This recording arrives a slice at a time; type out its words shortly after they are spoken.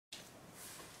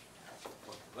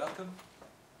welcome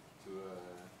to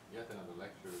yet another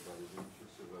lecture about the University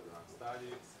of Copenhagen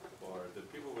studies for the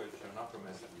people which are not from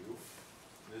SU.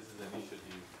 This is an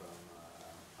initiative from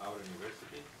our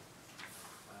university,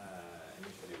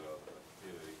 initiative of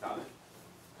Hiller College.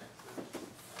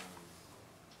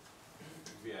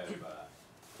 We have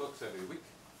talks every week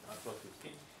on 12:15,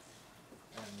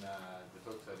 and the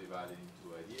talks are divided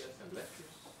into ideas and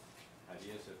lectures.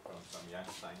 Ideas are from some young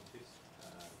scientists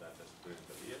that have brilliant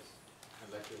ideas, and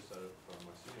lectures are from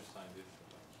more senior scientists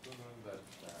like Gudrun that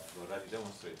already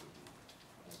demonstrated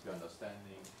the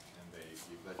understanding, and they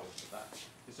give lectures for that.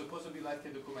 It's supposed to be like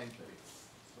a documentary,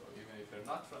 so even if you're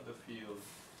not from the field,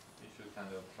 you should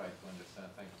kind of try to understand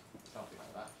things, something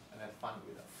like that, and have fun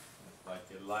with it. It's like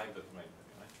a live documentary,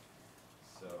 right?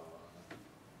 So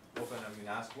often I'm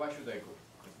being asked, why should I go?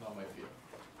 It's not my field.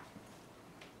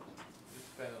 You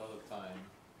spend a lot of time,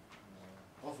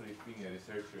 hopefully being a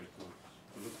researcher, to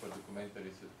look for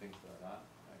documentaries and things like that.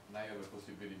 Like now you have a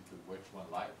possibility to watch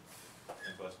one live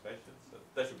and to ask questions, so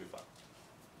that should be fun.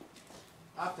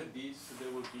 After this, there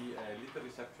will be a little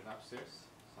reception upstairs,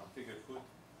 some figure food.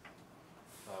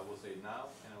 So I will say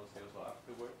now, and I will say also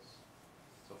afterwards.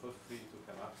 So feel free to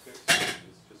come upstairs,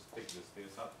 just take the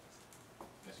stairs up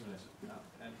as soon as you come,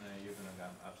 and you're going to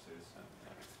come upstairs and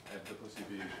have the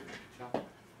possibility to chat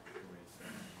with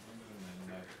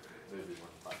and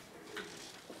everyone.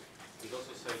 We'd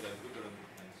also say that Gudrun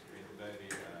has been very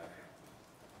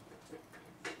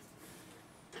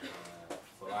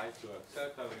polite to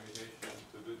accept our invitation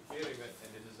to do the hearing, and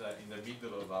this is in the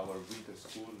middle of our winter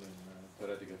school in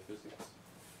theoretical physics.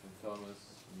 And Thomas,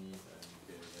 me, and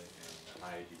Kayla, and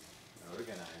Heidi are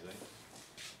organizing.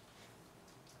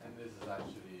 And this is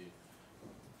actually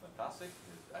fantastic.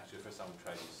 It's actually the first time we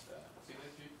tried this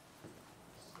synergy.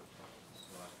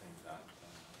 So I think that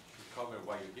should cover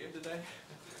why you're here today.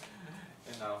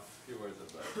 And now a few words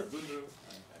about Gudrun.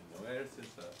 I know her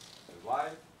since a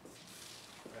while.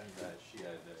 And she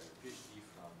had a PhD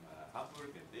from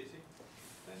Hamburg and Daisy.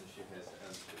 Then she has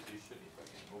held a position, if I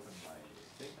can open my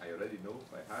thing. I already know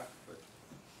by heart, but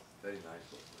very nice.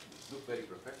 Look very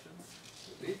professional.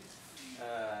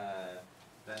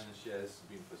 Then she has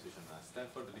been positioned at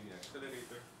Stanford Linear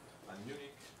Accelerator, at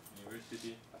Munich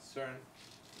University, at CERN,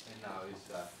 and now is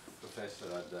a professor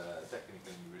at the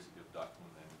Technical University of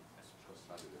Dortmund and as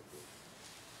postgraduate group.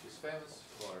 She's famous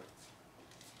for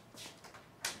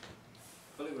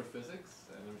polymer physics,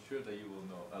 and I'm sure that you will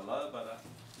know a lot about that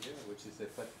here, which is a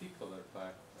particular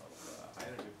part of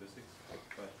high-energy physics,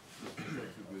 but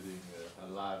contributing a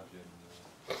large and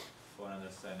for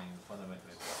understanding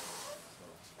fundamentally important. So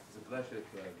it's a pleasure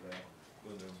to have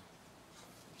Gudrun,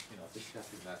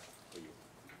 discussing that for you.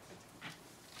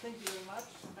 Thank you very much.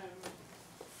 I'm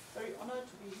very honored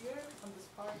to be here on this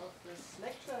part of this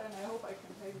lecture, and I hope I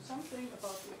can tell you something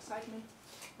about the excitement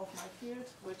of my field,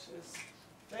 which is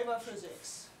vapor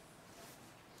physics.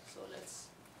 So let's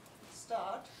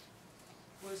start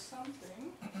with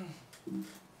something.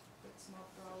 It's not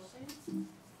browsing.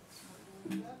 It's not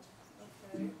doing that.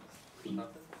 Okay.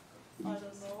 I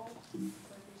don't know. Maybe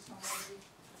somebody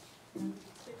can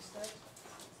fix that.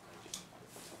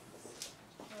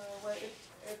 Well, it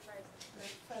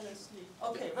fell asleep.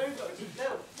 Okay, very good. No,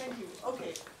 thank you.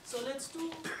 Okay, so let's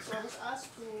do. So I was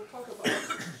asked to talk about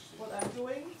what I'm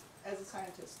doing as a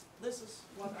scientist. This is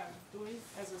what I'm doing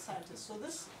as a scientist. So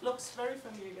this looks very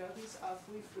familiar. These are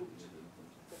free fruit.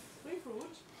 Free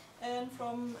fruit. And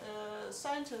from a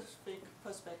scientific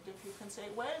perspective, you can say,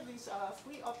 well, these are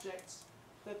three objects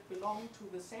that belong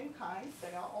to the same kind.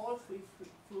 They are all free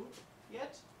fruit,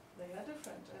 yet they are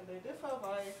different. And they differ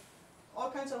by all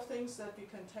kinds of things that we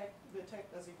can detect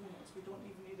as humans. We don't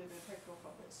even need a detector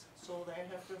for this. So they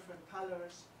have different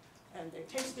colors, and they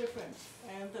taste different.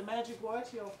 And the magic word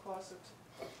here, of course, it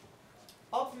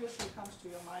obviously comes to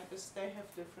your mind is they have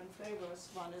different flavors.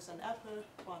 One is an apple,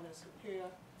 one is a pear,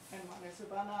 and one is a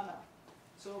banana.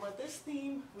 So, but this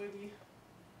theme will be,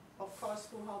 of course,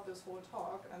 throughout this whole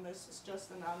talk, and this is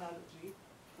just an analogy,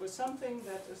 with something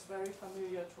that is very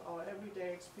familiar to our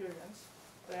everyday experience.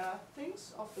 There are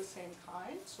things of the same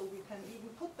kind, so we can even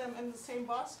put them in the same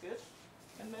basket,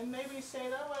 and then maybe say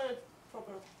that, well, from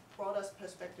a broader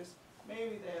perspective,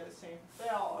 maybe they are the same. They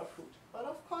are all fruit. But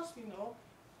of course we know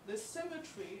the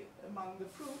symmetry among the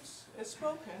fruits is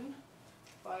broken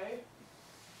by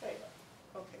flavor.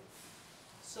 Okay.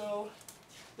 So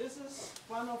this is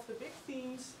one of the big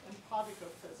themes in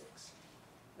particle physics,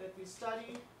 that we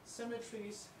study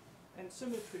symmetries and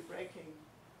symmetry breaking.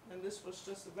 And this was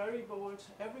just a very bold,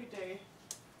 everyday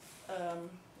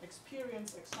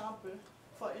experience example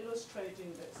for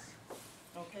illustrating this.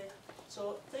 Okay,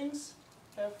 so things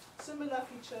have similar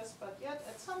features, but yet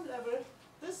at some level,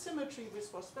 this symmetry, which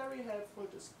was very helpful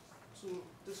to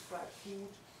describe food,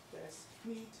 there's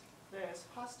meat, there's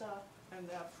pasta, and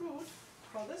there's fruit.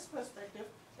 From this perspective,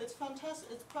 it's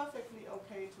fantastic, it's perfectly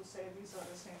okay to say these are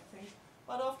the same things.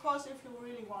 But of course, if you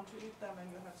really want to eat them and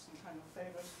you have some kind of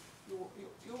flavor,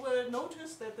 you will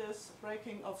notice that there's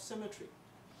breaking of symmetry.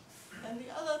 And the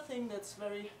other thing that's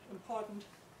very important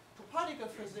to particle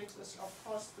physics is, of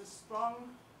course, the strong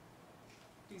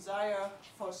desire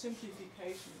for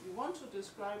simplification. We want to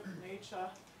describe nature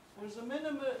with a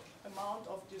minimal amount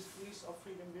of degrees of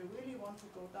freedom. We really want to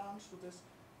go down to this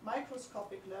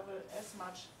microscopic level as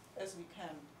much as we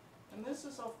can. And this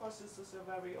is, of course, this is a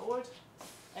very old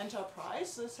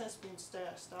enterprise. This has been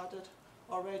started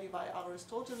already by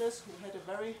Aristotle, who had a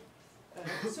very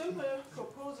simple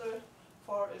proposal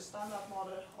for a standard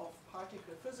model of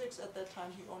particle physics. At that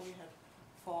time, he only had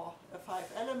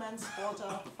 5 elements: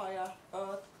 water, fire,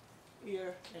 earth,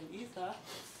 air, and ether.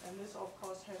 And this, of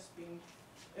course, has been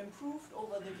improved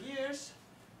over the years.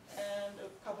 And a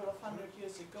couple of hundred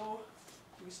years ago,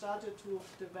 we started to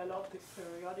develop the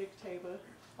periodic table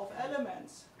of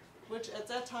elements, which at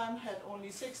that time had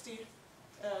only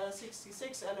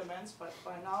 66 elements, but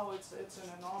by now it's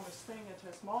an enormous thing. It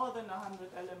has more than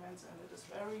 100 elements, and it is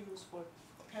very useful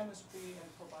for chemistry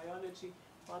and for biology.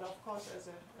 But of course, as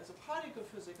a particle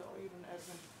physicist, or even as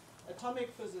an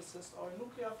atomic physicist or a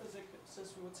nuclear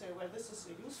physicist, we would say, well, this is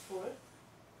a useful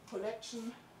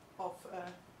collection of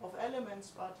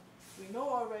elements, but we know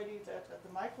already that at the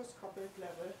microscopic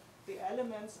level, the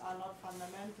elements are not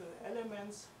fundamental.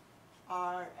 Elements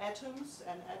are atoms,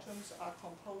 and atoms are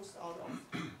composed out of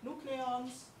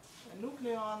nucleons, and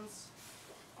nucleons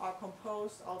are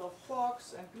composed out of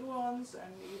quarks and gluons,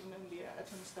 and even in the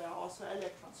atoms there are also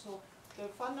electrons. So the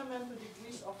fundamental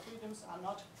degrees of freedoms are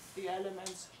not the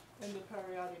elements in the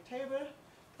periodic table.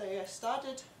 They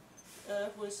started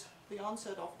with the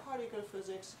onset of particle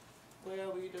physics, where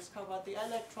we discovered the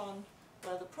electron,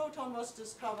 where the proton was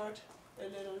discovered a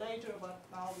little later, but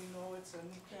now we know it's a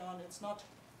nucleon, it's not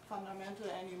fundamental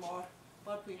anymore.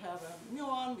 But we have a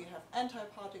muon, we have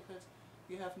antiparticles,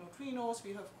 we have neutrinos,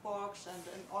 we have quarks, and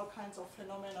all kinds of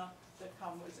phenomena that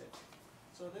come with it.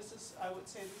 So this is, I would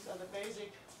say, these are the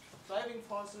basic driving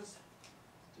forces,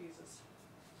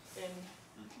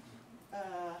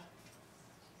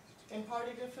 in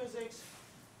particle physics,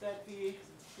 that we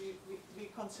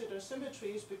consider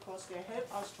symmetries because they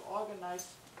help us to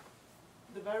organize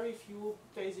the very few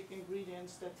basic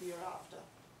ingredients that we are after.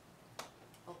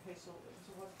 Okay, so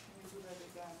what can we do that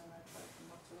again? And I try to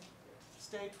not to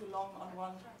stay too long on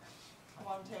one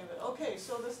table. Okay,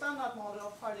 so the standard model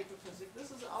of particle physics.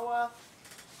 This is our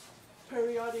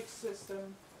periodic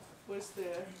system with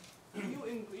the few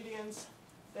ingredients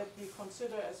that we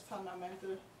consider as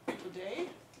fundamental today.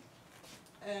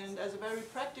 And as a very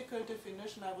practical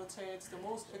definition, I would say it's the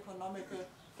most economical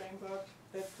framework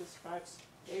that describes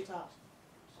data.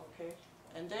 Okay,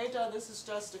 and data, this is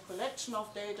just a collection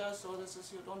of data, so this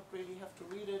is, you don't really have to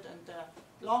read it, and there are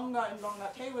longer and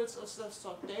longer tables of stuff.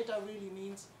 So data really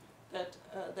means that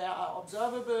there are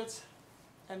observables,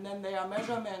 and then there are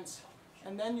measurements,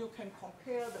 and then you can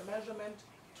compare the measurement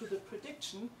to the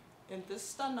prediction in this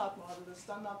standard model. The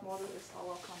standard model is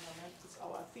our fundament, is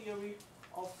our theory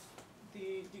of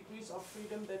the degrees of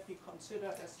freedom that we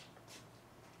consider as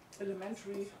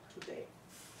elementary today.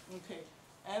 Okay,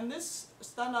 and this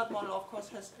standard model, of course,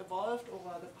 has evolved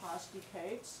over the past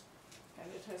decades,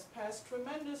 and it has passed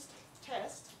tremendous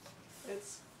tests.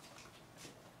 It's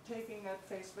taking at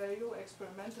face value,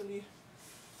 experimentally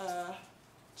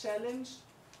challenged,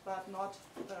 but not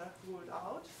ruled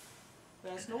out.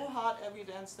 There's no hard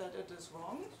evidence that it is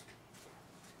wrong.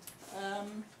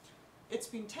 It's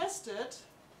been tested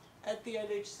at the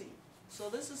LHC. So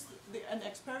this is an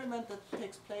experiment that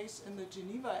takes place in the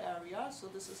Geneva area. So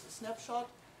this is a snapshot,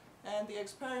 and the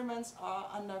experiments are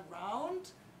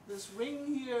underground. This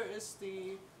ring here is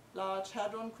the Large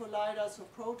Hadron Collider, so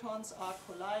protons are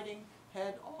colliding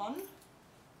head-on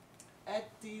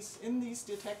in these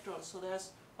detectors. So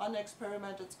there's one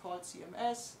experiment, it's called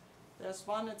CMS. There's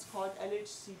one, it's called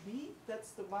LHCb.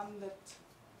 That's the one that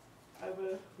I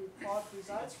will report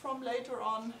results from later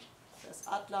on. There's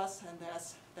Atlas, and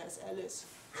there's Alice.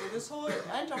 So this whole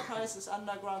enterprise is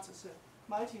underground. It's a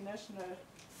multinational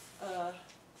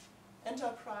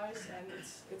enterprise, and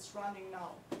it's running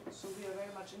now. So we are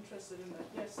very much interested in that.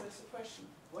 Yes, there's a question.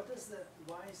 Why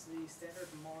is the standard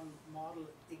model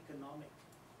economic?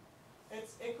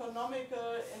 It's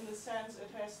economical in the sense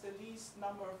it has the least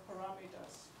number of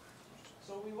parameters.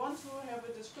 So we want to have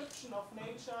a description of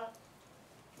nature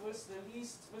with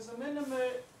the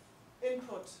minimal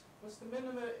input, with the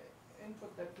minimal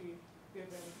input that we give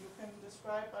in. You can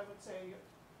describe, I would say,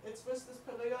 it's with this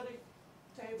periodic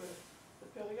table. The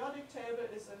periodic table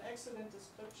is an excellent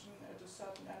description at a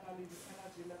certain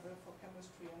energy level for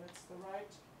chemistry, and it's the right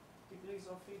degrees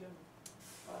of freedom.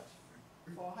 But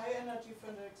for high energy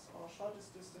physics or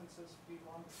shortest distances, we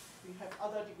have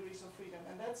other degrees of freedom,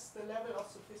 and that's the level of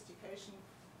sophistication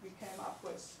we came up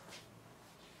with.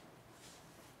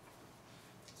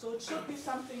 So it should be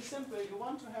something simple. You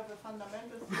want to have a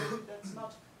fundamental theory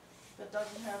that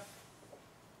doesn't have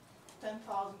 10,000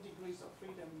 degrees of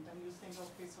freedom. Then you think,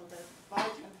 okay, so that why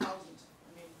 10,000? I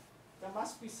mean, there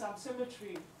must be some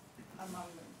symmetry among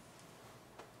them.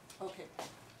 Okay,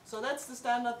 so that's the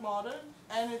standard model,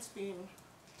 and it's being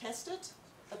tested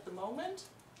at the moment.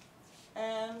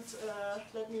 And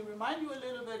let me remind you a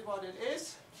little bit what it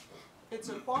is. It's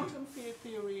a quantum field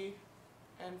theory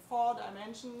in 4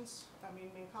 dimensions. I mean,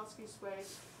 Minkowski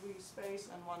space, 3 space,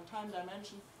 and 1 time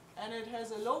dimension. And it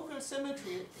has a local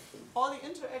symmetry. All the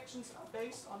interactions are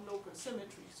based on local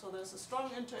symmetry. So there's a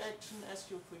strong interaction,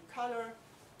 SU3 color.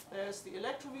 There's the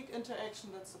electroweak interaction,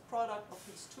 that's the product of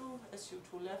these two,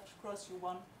 SU2 left cross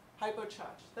U1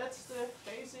 hypercharge. That's the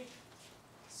basic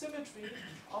symmetry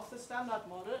of the standard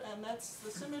model, and that's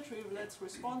the symmetry that's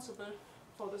responsible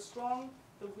for the strong,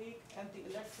 the weak, and the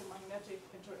electromagnetic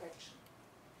interaction.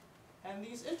 And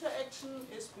this interaction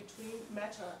is between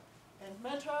matter, and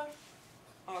matter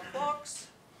are quarks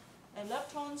and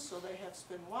leptons, so they have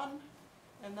spin 1.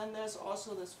 And then there's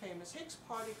also this famous Higgs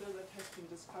particle that has been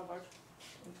discovered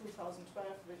in 2012,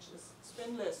 which is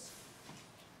spinless.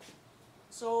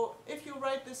 So if you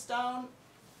write this down,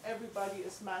 everybody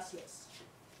is massless.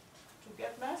 To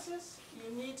get masses,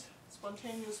 you need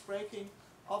spontaneous breaking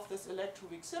of this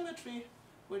electroweak symmetry,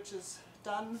 which is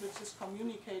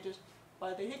communicated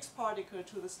by the Higgs particle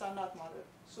to the standard model.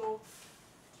 So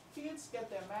fields get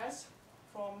their mass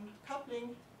from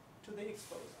coupling to the Higgs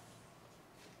boson.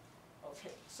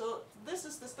 Okay, so this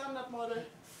is the standard model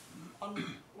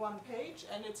on 1 page,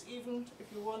 and it's even,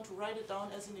 if you want to write it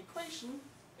down as an equation,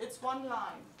 it's 1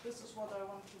 line. This is what I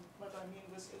mean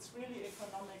with it's really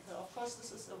economical. Of course,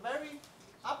 this is a very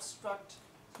abstract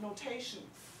notation.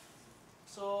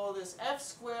 So this F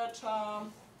squared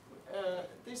term,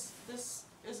 this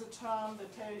is a term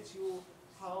that tells you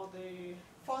how the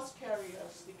force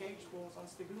carriers, the gauge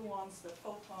bosons, the gluons, the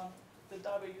photon, the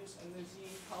W's and the Z,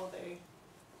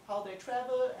 how they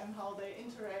travel and how they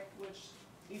interact with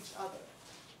each other.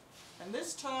 And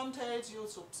this term tells you,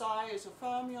 so psi is a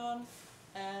fermion,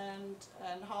 and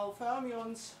how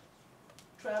fermions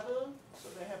travel, so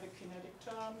they have a kinetic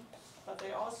term, but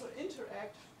they also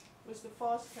interact with the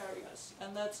force carriers,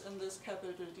 and that's in this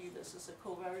capital D. This is a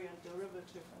covariant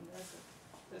derivative, and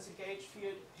there's a gauge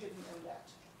field hidden in that.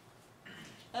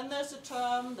 And there's a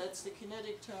term, that's the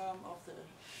kinetic term of the,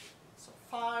 so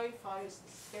phi is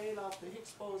the scalar of the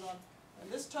Higgs boson,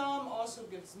 and this term also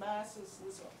gives masses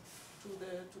to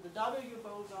the W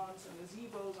bosons and the Z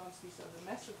bosons. These are the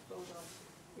massive bosons,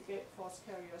 the force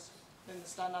carriers in the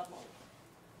standard model.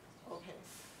 Okay.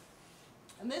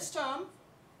 And this term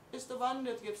is the one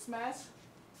that gives mass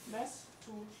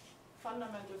to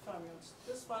fundamental fermions.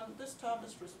 This term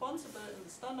is responsible in the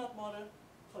standard model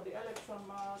for the electron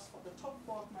mass, for the top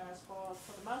quark mass, for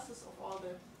the masses of all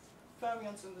the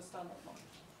fermions in the standard model.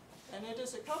 And it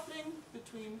is a coupling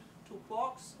between 2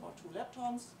 quarks or 2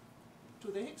 leptons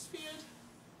to the Higgs field,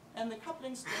 and the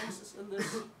coupling strength is in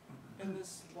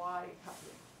this Y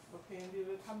coupling. Okay, and we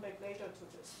will come back later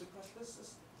to this because this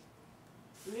is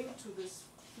linked to this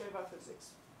flavor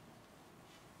physics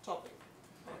topic.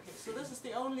 Okay, so this is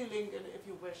the only link, if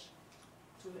you wish,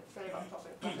 to the flavor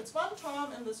topic. But it's 1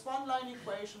 term in this 1-line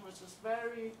equation, which is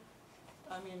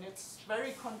it's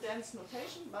very condensed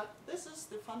notation, but this is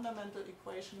the fundamental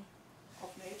equation of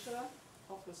nature,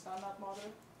 of the standard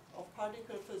model, of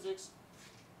particle physics,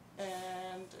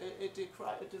 and it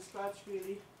describes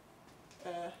really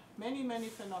many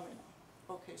phenomena.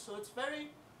 Okay, so it's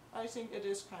I think it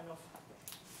is kind of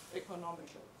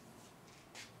economical.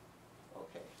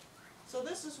 Okay, so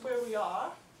this is where we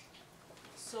are.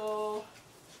 So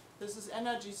this is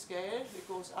energy scale, it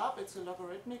goes up, it's a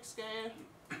logarithmic scale.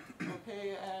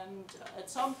 Okay, and at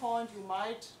some point you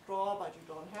might draw, but you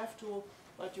don't have to,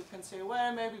 but you can say,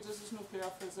 well, maybe this is nuclear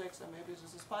physics and maybe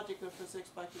this is particle physics,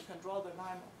 but you can draw the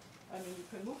line. I mean, you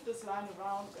can move this line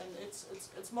around, and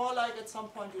it's more like at some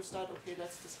point you start, okay,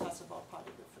 let's discuss about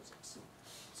particle physics.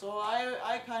 So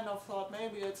I kind of thought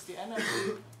maybe it's the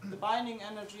energy, the binding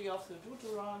energy of the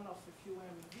deuteron of the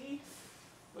QMEV,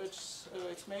 which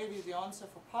it's maybe the answer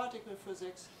for particle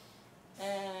physics.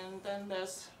 And then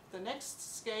there's the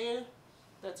next scale,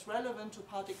 that's relevant to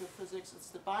particle physics. It's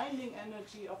the binding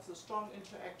energy of the strong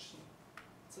interaction.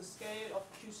 It's a scale of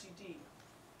QCD.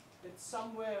 It's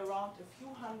somewhere around a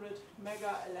few hundred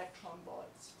mega electron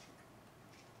volts.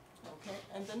 Okay,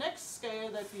 and the next scale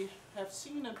that we have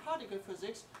seen in particle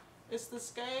physics is the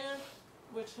scale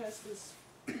which has this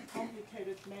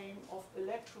complicated name of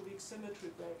electroweak symmetry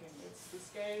breaking. It's the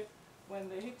scale when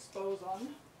the Higgs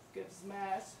boson gives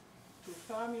mass to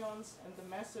fermions and the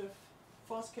massive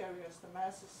force carriers, the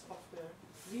masses of the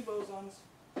Z bosons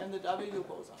and the W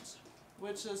bosons,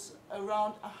 which is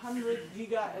around 100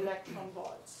 giga electron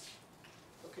volts.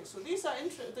 Okay, so these are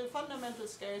the fundamental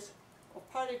scales of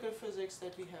particle physics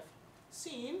that we have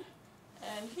seen,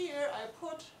 and here I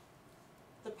put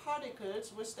the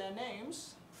particles with their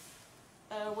names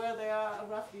where they are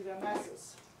roughly their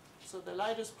masses. So the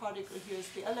lightest particle here is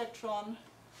the electron,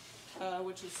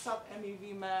 which is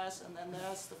sub-MeV mass, and then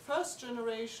there's the first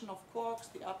generation of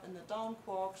quarks, the up and the down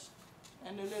quarks,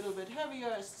 and a little bit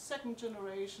heavier is the second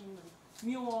generation, the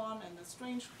muon and the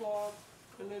strange quark,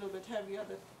 a little bit heavier,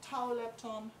 the tau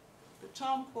lepton, the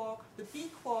charm quark, the B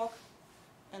quark,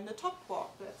 and the top quark.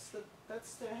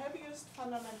 That's the heaviest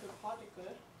fundamental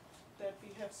particle that we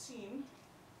have seen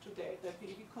today, that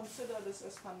we consider this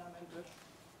as fundamental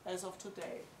as of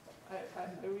today.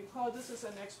 I recall this is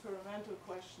an experimental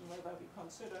question whether we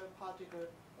consider a particle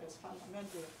as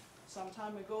fundamental. Some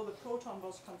time ago the proton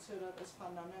was considered as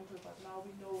fundamental, but now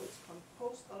we know it's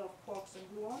composed out of quarks and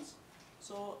gluons.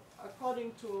 So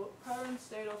according to current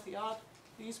state of the art,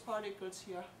 these particles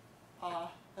here are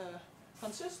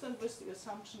consistent with the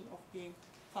assumption of being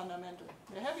fundamental.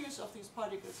 The heaviest of these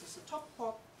particles is the top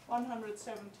quark,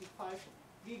 175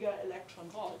 giga electron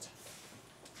volt.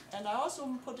 And I also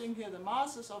am putting here the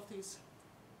masses of these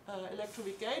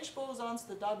electroweak gauge bosons,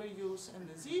 the W's and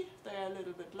the Z. They are a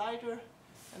little bit lighter.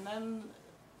 And then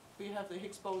we have the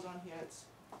Higgs boson here. It's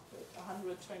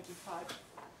 125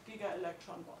 giga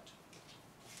electron volt.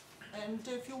 And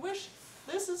if you wish,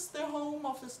 this is the home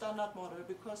of the standard model,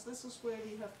 because this is where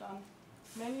we have done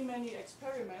many, many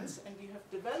experiments, and we have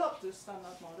developed this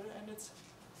standard model, and it's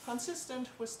consistent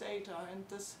with data. And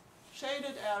this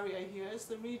shaded area here is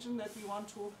the region that we want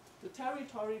to, the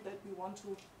territory that we want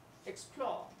to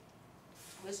explore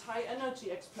with high energy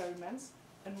experiments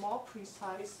and more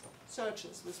precise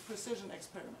searches with precision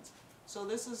experiments. So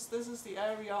this is the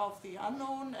area of the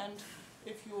unknown, and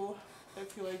if you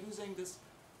are using this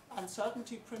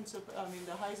uncertainty principle, I mean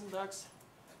the Heisenberg's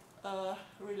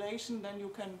relation, then you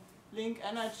can link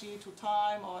energy to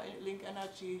time or link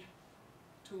energy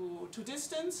to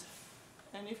distance.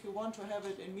 And if you want to have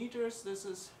it in meters, this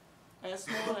is as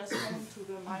small as 10 to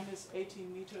the minus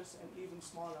 18 meters and even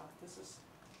smaller.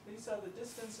 These are the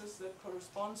distances that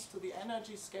corresponds to the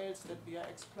energy scales that we are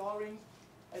exploring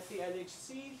at the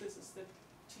LHC. This is the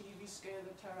TeV scale,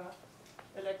 the tera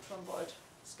electron volt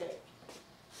scale.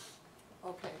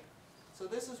 Okay, so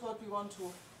this is what we want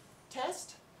to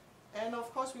test. And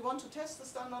of course we want to test the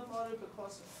standard model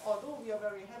because although we are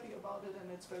very happy about it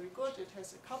and it's very good, it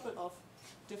has a couple of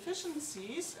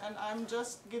deficiencies, and I'm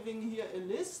just giving here a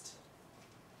list.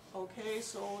 Okay,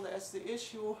 so there's the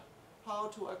issue how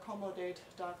to accommodate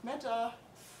dark matter.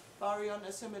 Baryon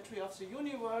asymmetry of the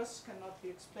universe cannot be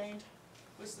explained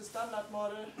with the standard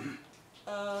model.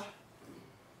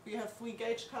 We have three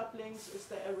gauge couplings. Is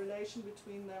there a relation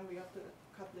between them? We have the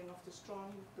coupling of the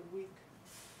strong, the weak,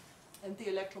 and the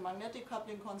electromagnetic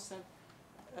coupling constant.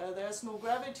 There's no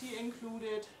gravity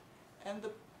included, and the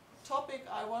topic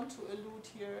I want to allude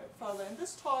here further in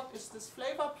this talk is this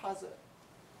flavor puzzle.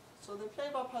 So the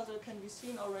flavor puzzle can be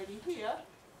seen already here.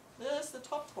 There's the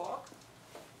top quark,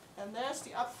 and there's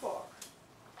the up quark.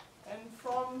 And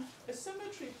from a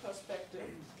symmetry perspective,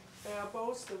 they are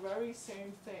both the very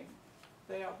same thing.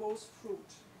 They are both fruit.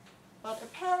 But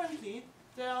apparently,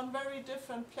 they are in very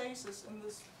different places in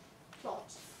this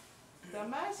plot. Their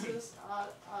masses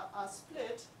are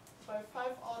split by 5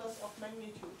 orders of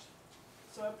magnitude.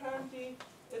 So apparently,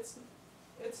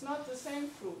 it's not the same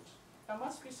fruit. There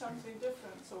must be something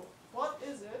different. So what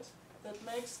is it that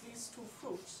makes these two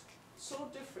fruits so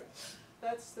different?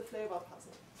 That's the flavor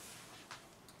puzzle.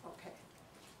 Okay.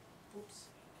 Oops.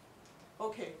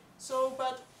 Okay. So,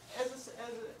 but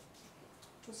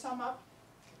to sum up,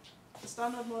 the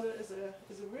standard model is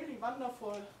a really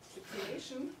wonderful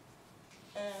creation,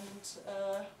 and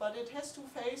but it has to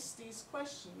face these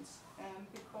questions, and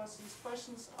because these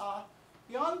questions are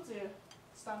beyond the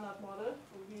standard model,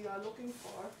 we are looking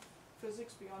for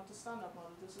physics beyond the standard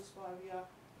model. This is why we are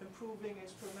improving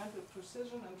experimental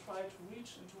precision and try to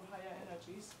reach into higher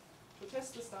energies to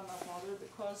test the standard model,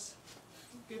 because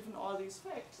given all these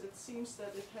facts, it seems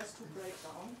that it has to break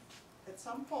down at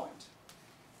some point.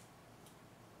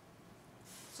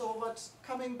 So but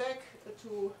coming back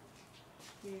to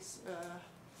these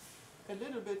a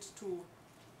little bit to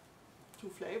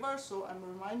flavor, so I'm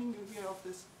reminding you here of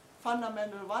this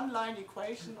fundamental one-line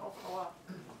equation of our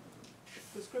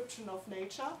description of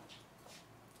nature.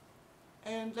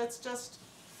 And let's just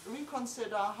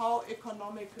reconsider how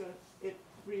economical it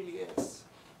really is.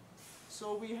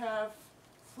 So we have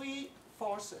three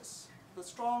forces, the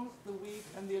strong, the weak,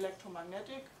 and the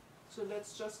electromagnetic. So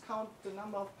let's just count the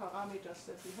number of parameters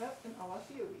that we have in our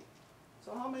theory.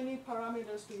 So how many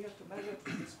parameters do we have to measure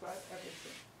to describe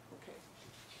everything? Okay.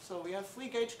 So we have three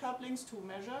gauge couplings to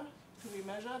be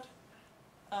measured.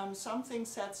 Something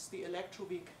sets the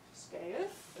electroweak scale.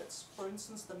 That's, for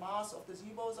instance, the mass of the Z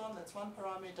boson. That's one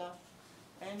parameter.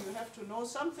 And you have to know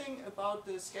something about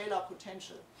the scalar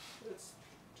potential. It's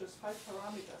just 5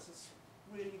 parameters. It's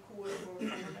really cool for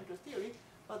fundamental theory.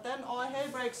 But then all hell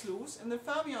breaks loose in the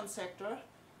fermion sector.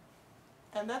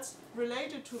 And that's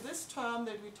related to this term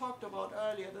that we talked about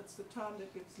earlier. That's the term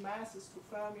that gives masses to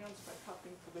fermions by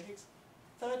coupling to the Higgs.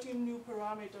 13 new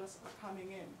parameters are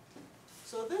coming in.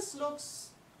 So this looks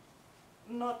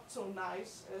not so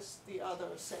nice as the other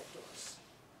sectors.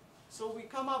 So we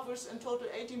come up with in total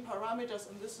 18 parameters,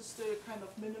 and this is still kind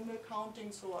of minimal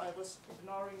counting, so I was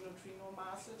ignoring neutrino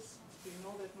masses. We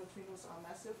know that neutrinos are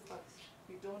massive, but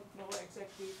we don't know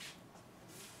exactly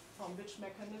from which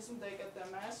mechanism they get their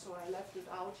mass, so I left it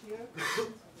out here.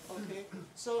 Okay,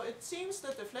 so it seems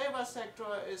that the flavor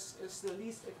sector is the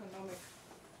least economic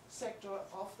sector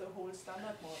of the whole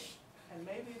standard model. And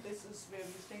maybe this is where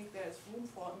we think there is room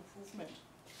for improvement.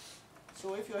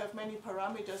 So if you have many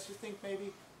parameters, you think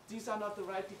maybe these are not the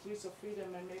right degrees of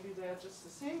freedom and maybe they are just the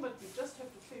same, but you just have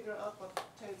to figure out what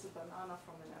tells a banana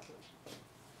from an apple.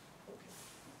 Okay.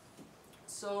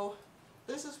 So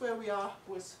this is where we are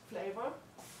with flavor.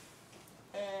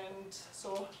 And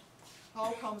so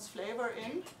how comes flavor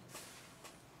in?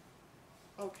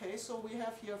 Okay, so we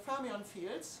have here fermion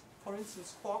fields, for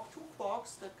instance, two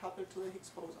quarks that couple to the Higgs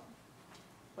boson.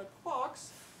 But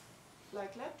quarks,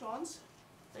 like leptons,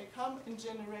 they come in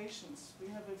generations. We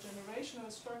have a generational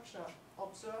structure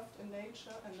observed in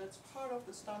nature, and that's part of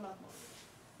the standard model.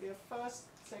 We have first,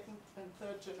 second, and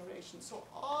third generation. So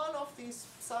all of these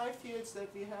psi fields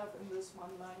that we have in this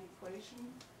one-line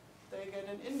equation, they get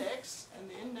an index, and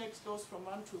the index goes from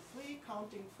 1 to 3,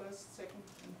 counting first, second,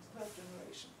 and third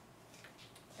generation.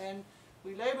 And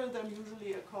we label them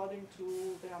usually according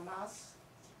to their mass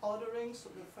ordering. So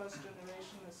the first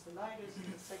generation is the lightest,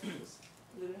 and the second is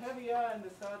a little heavier, and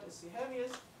the third is the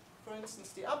heaviest. For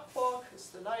instance, the up quark is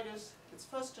the lightest, it's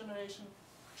first generation,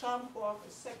 charm quark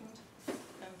is second,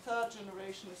 and third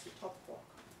generation is the top quark.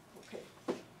 Okay.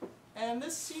 And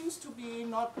this seems to be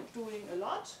not doing a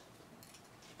lot,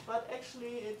 but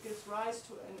actually it gives rise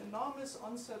to an enormous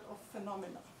onset of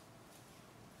phenomena.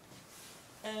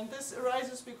 And this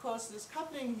arises because this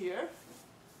coupling here,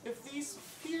 if these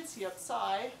fields here,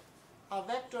 psi, are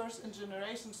vectors in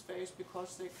generation space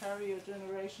because they carry a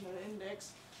generational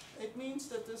index, it means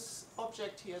that this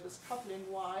object here, this coupling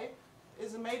Y,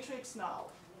 is a matrix now.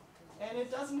 And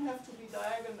it doesn't have to be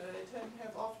diagonal, it can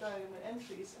have off-diagonal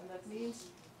entries, and that means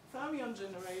fermion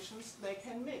generations, they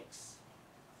can mix.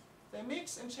 They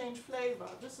mix and change flavor.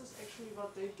 This is actually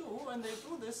what they do, and they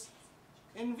do this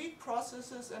in weak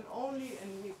processes and only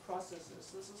in weak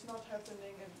processes. This is not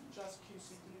happening in just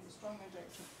QCD, the strong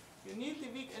interaction. You need the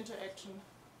weak interaction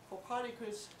for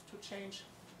particles to change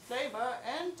flavor,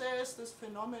 and there is this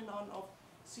phenomenon of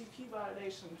CP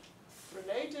violation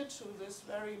related to this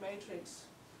very matrix.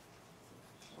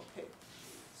 Okay,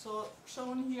 so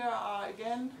shown here are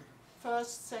again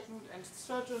first, second, and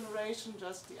third generation,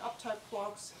 just the up-type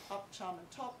quarks, up, charm,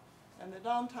 and top, and the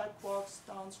down-type quarks,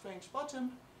 down, strange,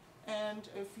 bottom. And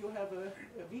if you have a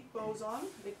weak boson,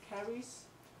 it carries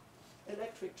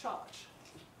electric charge.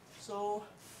 So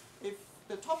if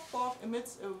the top quark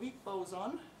emits a weak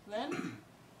boson, then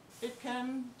it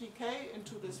can decay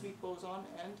into this weak boson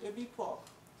and a weak quark.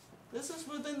 This is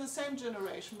within the same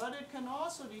generation, but it can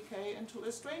also decay into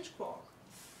a strange quark.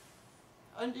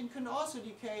 And it can also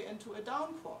decay into a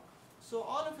down quark. So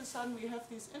all of a sudden we have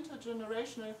these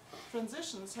intergenerational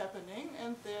transitions happening,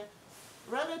 and the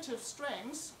relative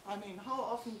strengths, I mean, how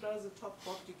often does a top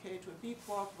quark decay to a B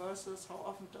quark versus how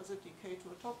often does it decay to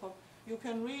a top quark, you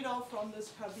can read out from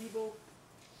this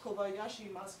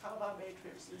Kabibo-Kobayashi-Mascara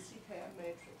matrix, the CKM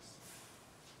matrix.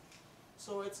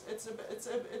 So it's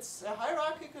a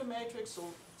hierarchical matrix,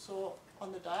 so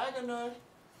on the diagonal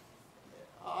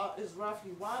is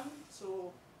roughly 1,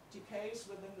 so decays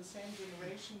within the same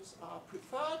generations are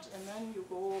preferred, and then you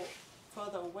go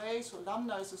further away, so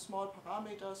lambda is a small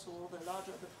parameter, so the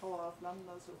larger the power of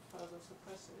lambda, the further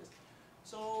suppressed it is.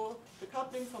 So the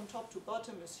coupling from top to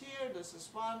bottom is here, this is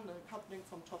 1, the coupling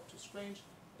from top to strange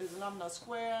is lambda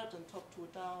squared, and top to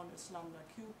down is lambda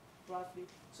cubed, roughly.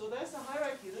 So there's a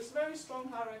hierarchy, there's very strong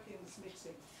hierarchy in this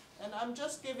mixing. And I'm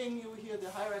just giving you here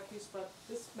the hierarchies, but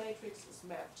this matrix is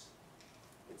mapped.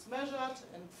 It's measured,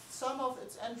 and some of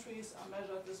its entries are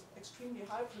measured with extremely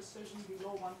high precision,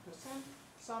 below 1%.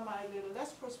 Some are a little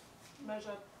less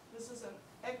measured. This is an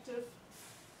active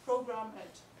program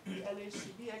at the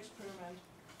LHCb experiment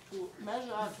to measure,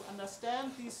 to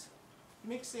understand these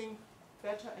mixing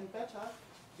better and better,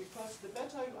 because the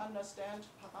better you understand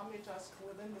parameters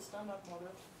within the standard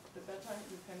model, the better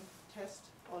you can test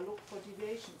or look for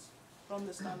deviations from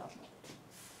the standard model.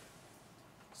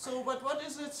 So, but what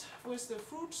is it with the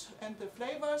fruit and the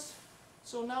flavors?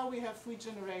 So now we have 3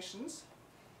 generations,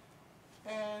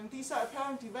 and these are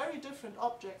apparently very different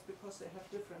objects because they have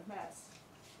different mass.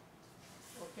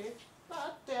 Okay,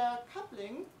 but their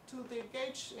coupling to the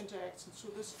gauge interactions, so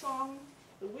the strong,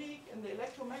 the weak, and the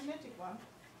electromagnetic one,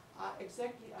 are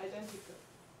exactly identical.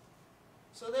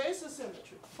 So there is a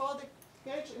symmetry. For the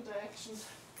gauge interactions,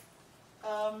 do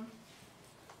I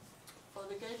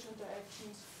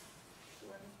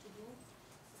need to do?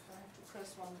 I have to press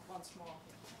once more.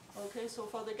 Okay, so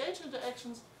for the gauge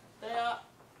interactions, they are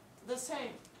the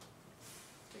same.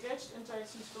 The gauge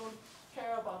interactions don't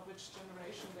care about which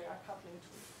generation they are coupling to.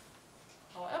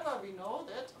 However, we know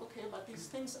that, okay, but these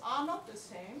things are not the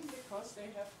same because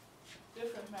they have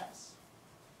different mass.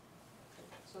 Okay,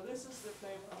 so this is the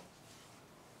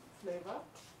flavor,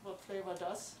 what flavor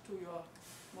does to your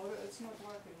model. It's not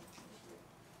working.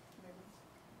 Maybe.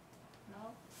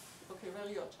 No? Okay,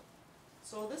 very good.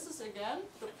 So this is again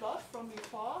the plot from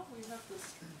before. We have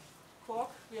this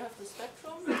quark, we have the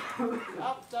spectrum, the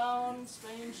up, down,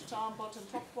 strange, charm, bottom,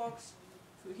 top quarks.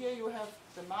 So here you have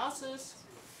the masses.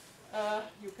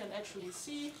 You can actually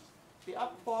see the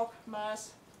up quark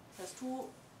mass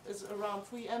is around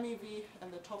 3 MeV,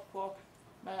 and the top quark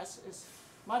mass is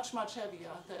much, much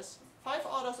heavier. There's 5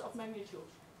 orders of magnitude,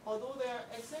 although they're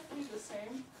exactly the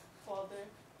same for the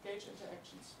gauge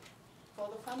interactions, for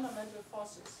the fundamental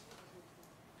forces.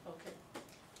 Okay.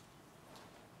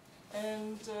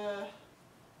 And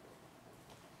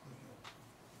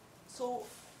so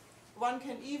one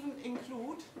can even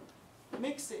include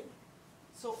mixing.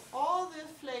 So all the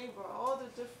flavor, all the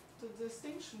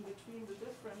distinction between the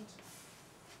different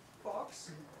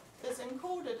quarks is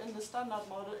encoded in the standard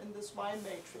model in this Y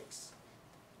matrix.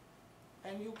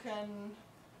 And you can,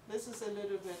 this is a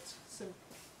little bit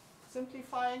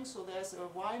simplifying, so there's a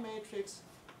Y matrix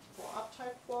for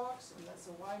up-type quarks, and there's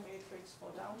a Y matrix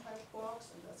for down-type quarks,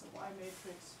 and there's a Y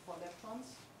matrix for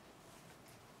leptons.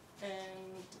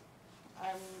 And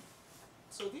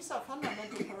so these are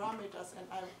fundamental parameters, and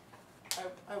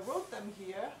I wrote them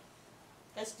here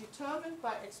as determined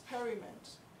by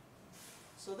experiment.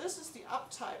 So this is the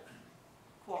up-type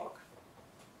quark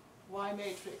Y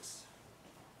matrix.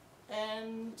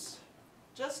 And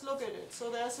just look at it. So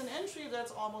there's an entry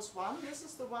that's almost 1. This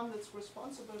is the one that's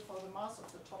responsible for the mass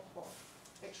of the top quark.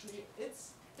 Actually,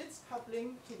 its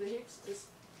coupling to the Higgs is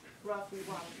roughly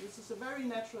 1. This is a very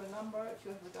natural number. If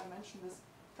you have a dimensionless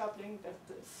coupling, that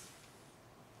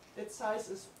its size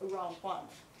is around 1.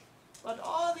 But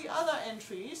all the other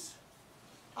entries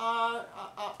are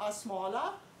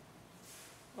smaller.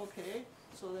 Okay,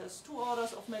 so there's 2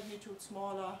 orders of magnitude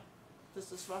smaller.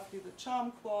 This is roughly the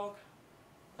charm quark.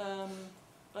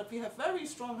 But we have very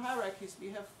strong hierarchies.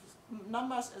 We have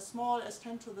numbers as small as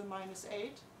 10 to the minus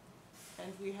 8.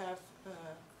 And we have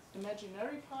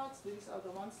imaginary parts. These are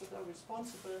the ones that are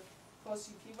responsible for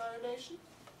CP violation.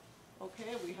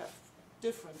 Okay, we have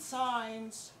different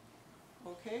signs.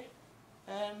 Okay,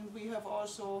 and we have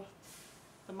also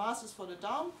the masses for the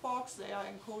down quarks. They are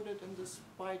encoded in this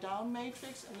Y down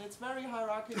matrix, and it's very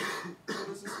hierarchical. So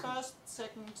this is first,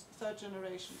 second, third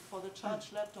generation. For the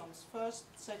charged leptons, first,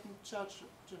 second, charged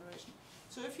generation.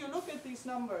 So if you look at these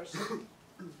numbers,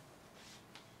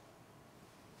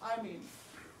 I mean,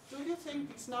 do you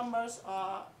think these numbers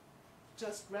are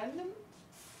just random,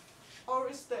 or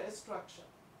is there a structure?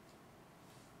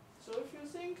 So if you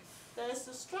think there is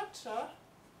a structure,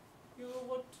 you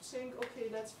would think, okay,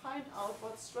 let's find out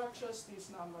what structures these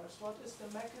numbers. What is the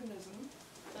mechanism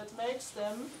that makes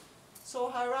them so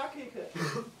hierarchical?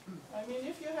 I mean,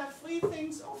 if you have 3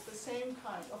 things of the same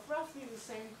kind, of roughly the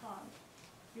same kind,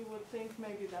 you would think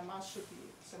maybe their mass should be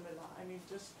similar. I mean,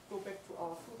 just go back to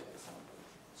our food example.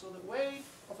 So the weight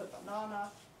of a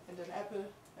banana and an apple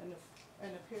and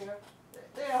a pear,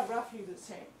 they are roughly the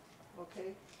same,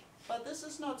 okay? But this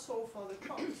is not so for the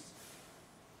quarks.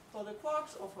 For the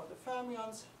quarks or for the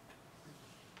fermions,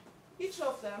 each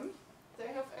of them,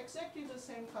 they have exactly the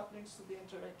same couplings to the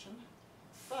interaction,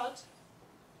 but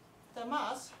the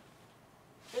mass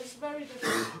is very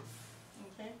different.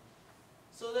 Okay?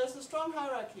 So there's a strong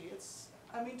hierarchy.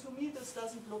 I mean, to me this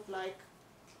doesn't look like,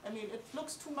 I mean, it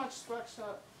looks too much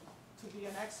structure to be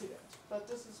an accident, but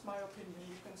this is my opinion.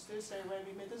 You can still say, well,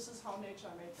 this is how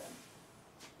nature made them.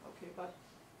 Okay, but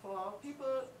for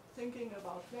people thinking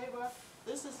about flavor,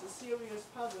 this is a serious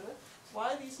puzzle.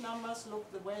 Why these numbers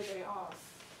look the way they are.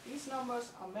 These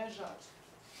numbers are measured.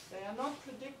 They are not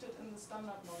predicted in the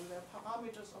standard model. They are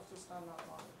parameters of the standard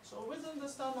model. So within the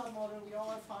standard model, we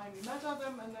all fine. We measure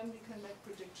them, and then we can make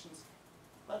predictions.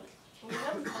 But we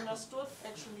haven't understood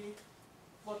actually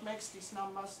what makes these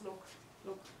numbers look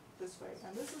this way.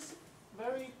 And this is a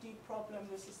very deep problem.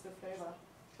 This is the flavor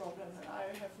problem. And I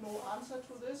have no answer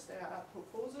to this. There are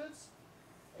proposals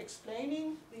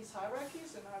explaining these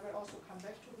hierarchies, and I will also come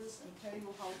back to this and tell you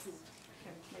how to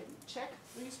can maybe check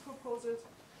these proposals.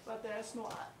 But there is no,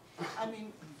 I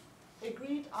mean,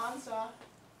 agreed answer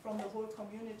from the whole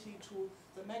community to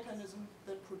the mechanism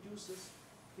that produces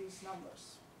these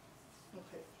numbers.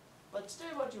 Okay. But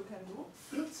still what you can do,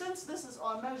 since this is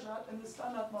all measured and the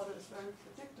standard model is very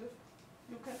predictive,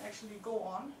 you can actually go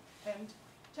on and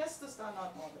test the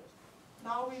standard model.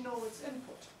 Now we know its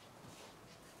input.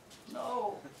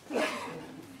 No.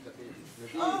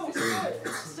 Oh,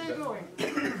 it's still going.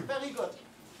 Very good.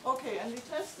 Okay, and we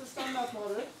test the standard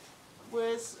model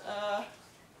with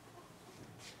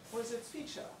its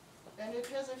feature. And it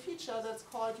has a feature that's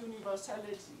called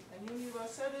universality. And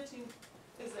universality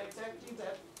is exactly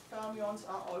that fermions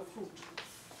are all fruit.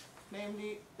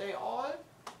 Namely, they all,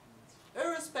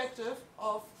 irrespective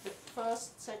of the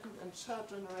first, second, and third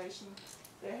generation,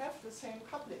 they have the same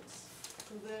couplings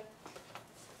to the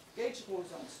gauge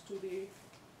bosons, to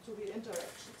the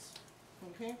interactions.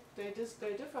 Okay? They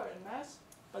differ in mass,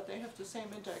 but they have the same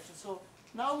interaction. So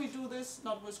now we do this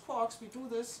not with quarks, we do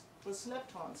this with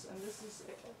leptons, and this is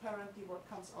apparently what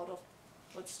comes out of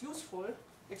what's useful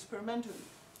experimentally.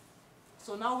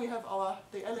 So now we have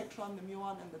the electron, the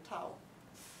muon, and the tau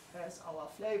as our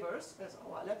flavors, as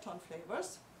our lepton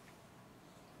flavors.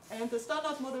 And the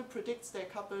standard model predicts they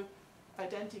couple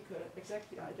identical,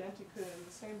 exactly identical in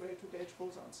the same way to gauge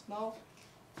bosons. Now,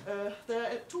 there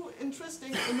are two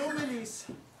interesting anomalies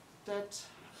that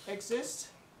exist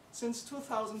since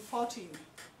 2014.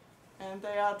 And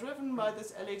they are driven by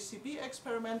this LHCb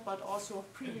experiment, but also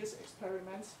previous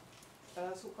experiments,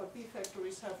 so-called B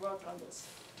factories, have worked on this.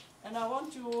 And I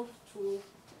want you to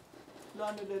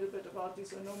learn a little bit about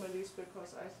these anomalies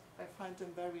because I find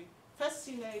them very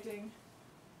fascinating.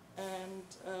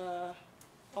 And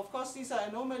of course, these are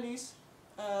anomalies.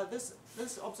 This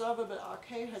observable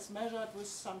RK has measured with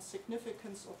some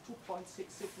significance of 2.6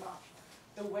 sigma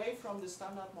away from the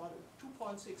standard model.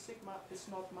 2.6 sigma is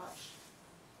not much,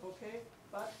 okay?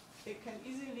 But it can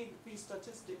easily be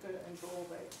statistical and go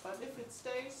away. But if it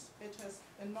stays, it has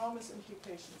enormous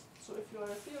implications. So if you're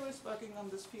a theorist working on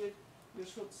this field, you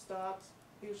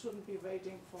shouldn't be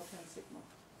waiting for 10 sigma.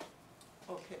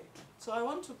 Okay, so I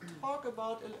want to talk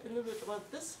about a little bit about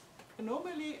this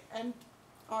anomaly, and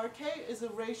RK is a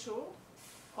ratio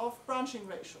of branching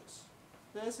ratios.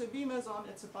 There's a B meson,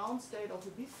 it's a bound state of a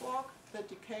B quark that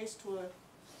decays to a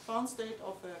bound state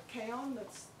of a kaon,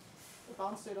 that's a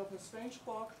bound state of a strange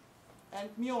quark, and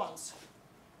muons.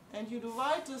 And you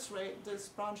divide this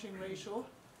branching ratio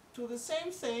to the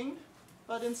same thing,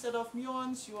 but instead of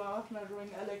muons, you are measuring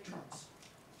electrons.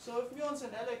 So if muons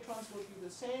and electrons would be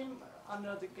the same,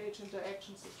 under the gauge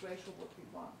interactions, this ratio would be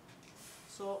 1.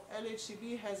 So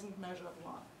LHCb hasn't measured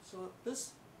 1. So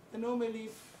this anomaly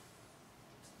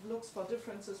looks for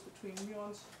differences between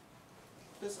muons.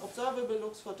 This observable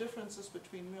looks for differences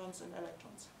between muons and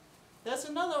electrons. There's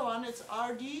another one, it's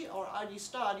RD or RD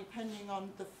star, depending on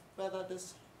whether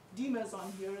this D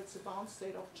meson here, it's a bound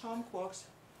state of charm quarks,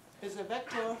 is a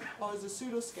vector or is a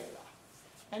pseudoscalar.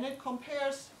 And it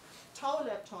compares tau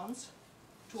leptons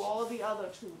to all the other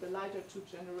two, the lighter two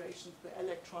generations, the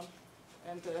electron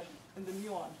and the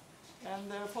muon.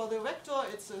 And for the vector,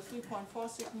 it's a 3.4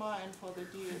 sigma, and for the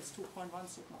D, it's 2.1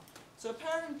 sigma. So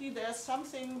apparently there's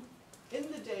something in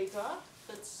the data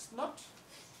that's not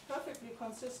perfectly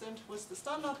consistent with the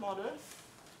standard model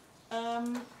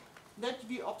that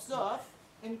we observe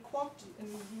in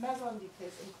meson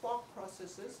decays, in quark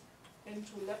processes,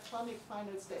 into leptonic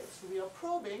final states. So we are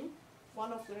probing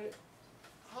one of the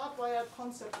hardwired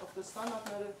concepts of the standard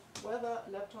model, whether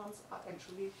leptons are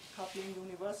actually coupling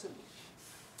universally.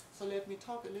 So let me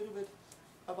talk a little bit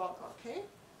about RK.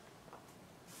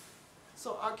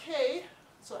 So RK,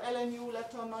 so LNU,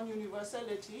 lepton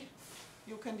non-universality,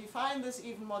 you can define this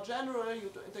even more general.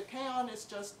 The kaon is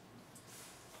just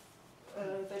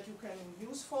that you can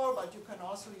use for, but you can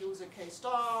also use a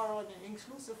K-star or an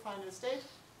inclusive final state.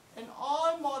 And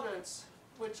all models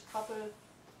which couple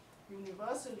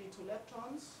universally to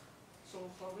leptons, so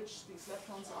for which these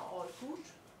leptons are all good,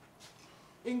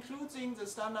 including the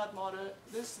standard model,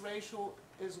 this ratio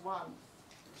is 1.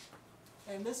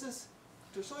 And this is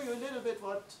to show you a little bit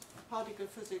what particle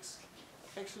physics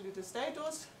actually the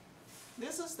status.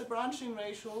 This is the branching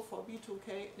ratio for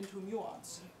B2K into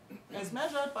muons, as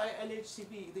measured by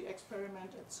LHCb, the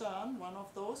experiment at CERN, one of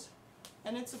those.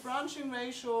 And it's a branching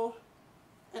ratio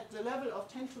at the level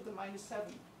of 10 to the minus 7.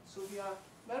 So we are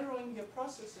measuring here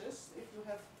processes. If you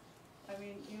have, I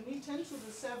mean, you need 10 to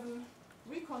the 7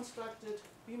 reconstructed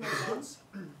B mesons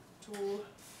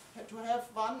to have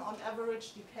one on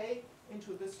average decay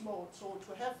into this mode. So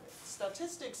to have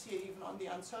statistics here even on the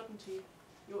uncertainty,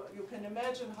 you can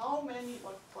imagine how many,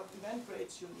 what event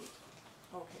rates you need.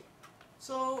 Okay.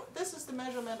 So this is the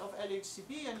measurement of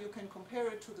LHCb, and you can compare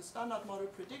it to the standard model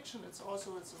prediction. It's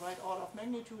the right order of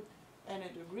magnitude, and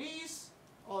it agrees,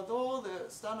 although the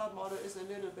standard model is a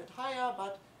little bit higher,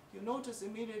 but you notice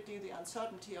immediately the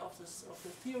uncertainty of the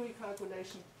theory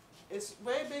calculation is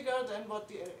way bigger than what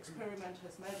the experiment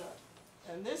has measured.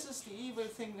 And this is the evil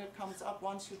thing that comes up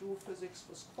once you do physics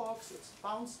with quarks. It's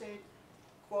bound state.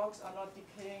 Quarks are not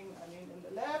decaying, I mean, in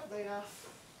the lab, they are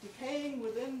decaying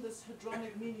within this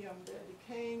hadronic medium. They're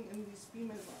decaying in these B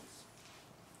mesons.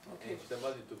 Okay. And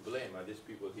somebody to blame are these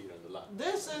people here in the lab.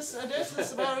 This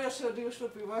is where you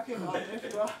should be working on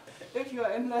if you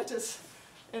are in lattice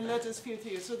field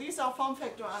theory. So these are form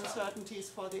factor uncertainties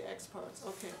for the experts.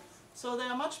 Okay. So they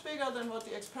are much bigger than what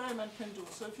the experiment can do.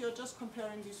 So if you're just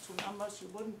comparing these two numbers, you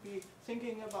wouldn't be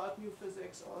thinking about new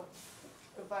physics or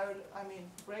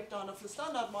breakdown of the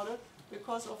standard model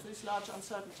because of these large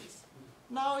uncertainties.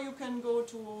 Now you can go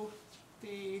to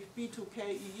the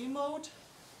B2K EE mode.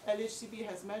 LHCb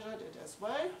has measured it as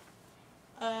well.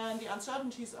 And the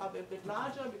uncertainties are a bit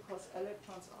larger because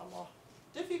electrons are more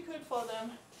difficult for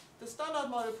them. The standard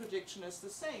model prediction is the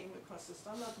same because the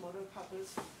standard model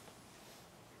couples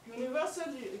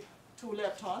universally to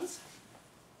leptons.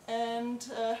 And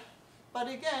but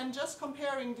again, just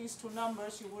comparing these two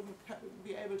numbers, you wouldn't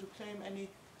be able to claim any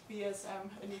BSM,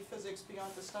 any physics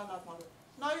beyond the standard model.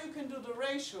 Now you can do the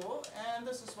ratio, and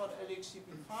this is what LHCb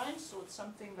finds. So it's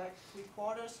something like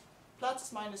 3/4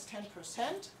 plus minus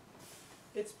 10%.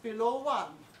 It's below 1.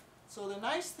 So the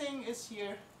nice thing is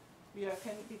here, we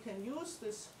can use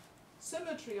this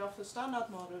symmetry of the standard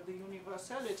model, the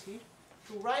universality,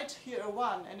 to write here a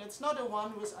 1. And it's not a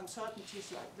 1 with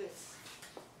uncertainties like this.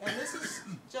 And this is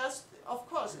just, of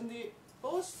course, in the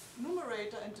both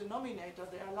numerator and denominator,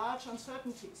 there are large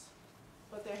uncertainties.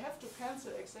 But they have to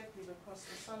cancel exactly because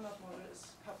the standard model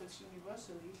couples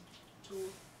universally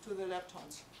to the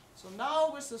leptons. So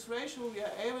now with this ratio we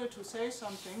are able to say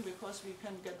something because we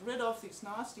can get rid of these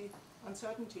nasty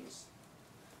uncertainties.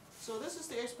 So this is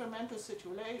the experimental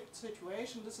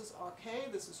situation. This is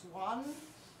RK, this is 1.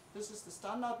 This is the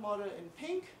standard model in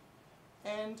pink,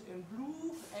 and in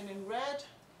blue and in red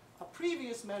are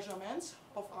previous measurements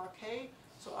of RK.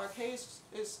 So RK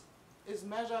is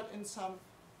measured in some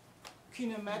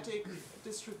kinematic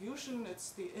distribution. It's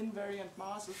the invariant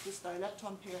mass of this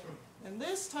dilepton pair. And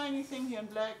this tiny thing here in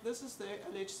black, this is the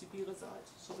LHCb result.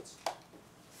 So it's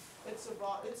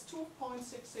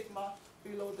 2.6 sigma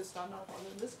below the standard model.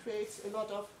 And this creates a lot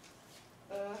of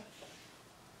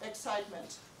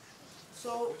excitement.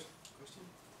 So, Question?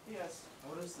 yes.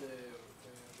 What is the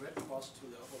red cross to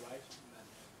the upper right?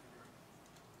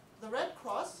 The red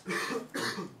cross,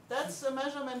 that's a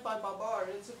measurement by Barbar.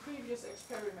 It's a previous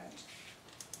experiment.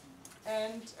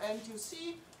 And you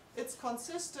see it's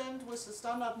consistent with the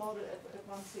standard model at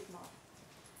 1 sigma.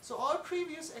 So all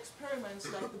previous experiments,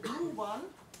 like the blue one,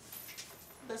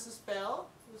 this is Bell,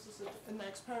 this is an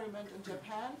experiment in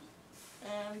Japan.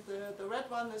 And the red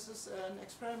one, this is an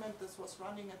experiment that was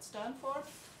running at Stanford.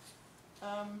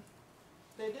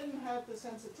 They didn't have the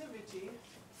sensitivity.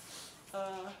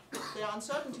 Their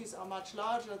uncertainties are much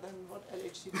larger than what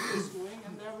LHCb is doing,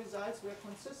 and their results were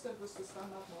consistent with the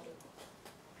standard model.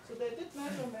 So they did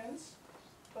measurements,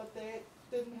 but they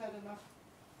didn't have enough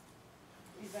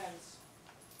events.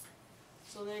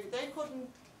 So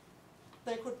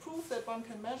they could prove that one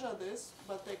can measure this,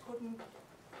 but they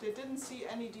didn't see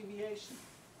any deviation.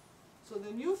 So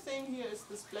the new thing here is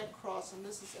this black cross, and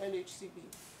this is LHCb.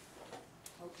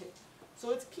 Okay, so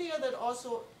it's clear that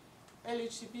also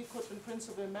LHCb could in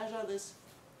principle measure this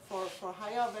for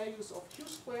higher values of Q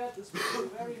squared. This would be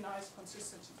a very nice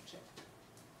consistency check.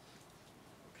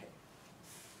 Okay.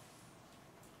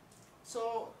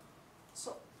 So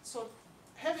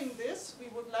having this, we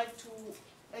would like to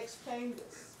explain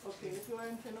this? Okay, if you're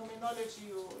in phenomenology,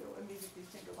 you immediately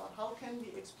think about how can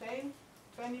we explain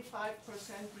 25%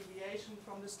 deviation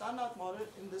from the standard model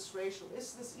in this ratio?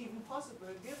 Is this even possible,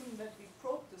 given that we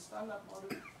probe the standard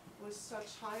model with such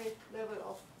high level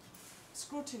of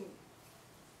scrutiny?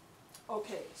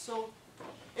 Okay, so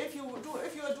if you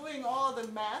are doing all the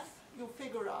math, you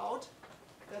figure out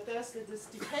that there's this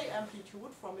decay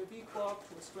amplitude from a B quark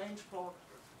to a strange quark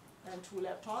and 2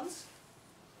 leptons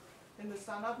in the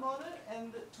standard model,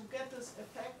 and to get this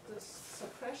effect, this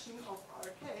suppression of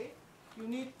RK, you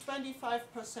need 25%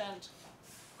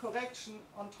 correction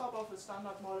on top of the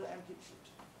standard model amplitude.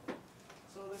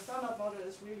 So the standard model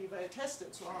is really well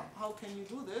tested, so how can you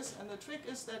do this? And the trick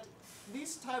is that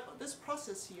this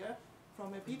process here,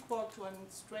 from a B quark to a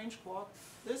strange quark,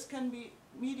 this can be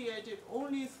mediated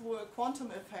only through a quantum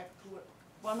effect, through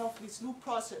one of these loop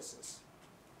processes.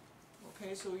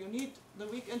 Okay, so you need the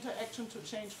weak interaction to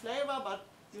change flavor, but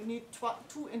you need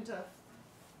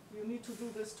you need to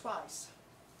do this twice.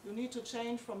 You need to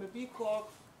change from a B quark,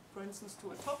 for instance,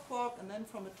 to a top quark, and then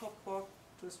from a top quark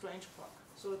to a strange quark.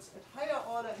 So it's at higher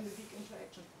order in the weak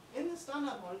interaction. In the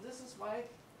standard model, this is why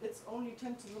it's only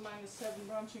 10 to the minus 7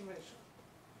 branching ratio.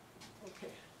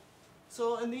 Okay.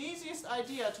 So, and the easiest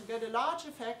idea to get a large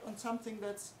effect on something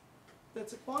that's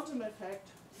a quantum effect,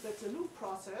 that's a loop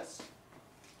process,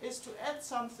 is to add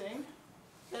something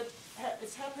that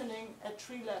is happening at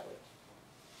tree level.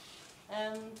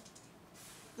 And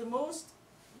the most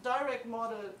direct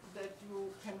model that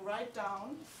you can write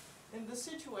down in this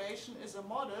situation is a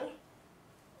model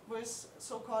with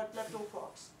so-called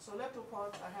leptoquarks. So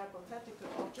leptoquarks are hypothetical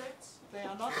objects. They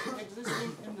are not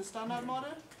existing in the standard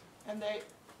model, and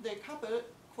they couple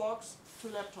quarks to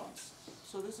leptons.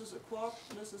 So this is a quark,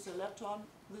 this is a lepton,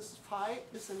 this phi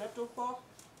is a leptoquark,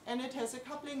 and it has a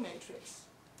coupling matrix.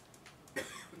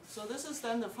 So this is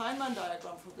then the Feynman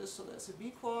diagram for this. So there's a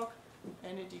B quark,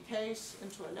 and it decays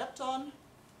into a lepton,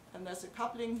 and there's a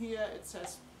coupling here. It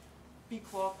says B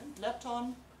quark and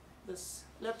lepton. This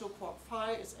leptoquark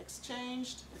phi is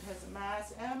exchanged. It has a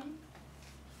mass m.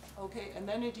 Okay, and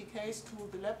then it decays to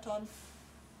the lepton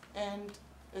and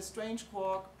a strange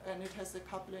quark, and it has the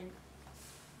coupling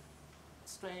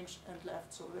strange and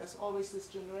left. So there's always this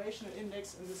generational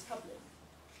index in this coupling.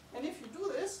 And if you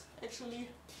do this, actually,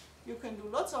 you can do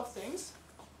lots of things.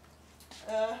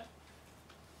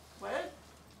 Well,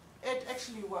 it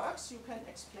actually works. You can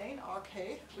explain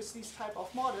RK with these type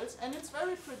of models, and it's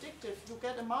very predictive. You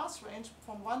get a mass range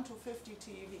from 1 to 50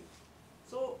 TeV.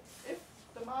 So if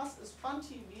the mass is 1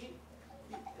 TeV,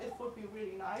 it would be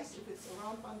really nice if it's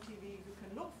around 1 TeV. You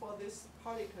can look for this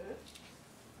particle.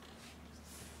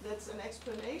 That's an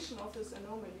explanation of this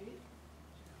anomaly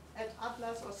at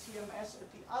ATLAS or CMS,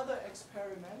 at the other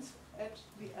experiments at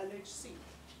the LHC.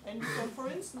 And you can, for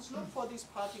instance, look for these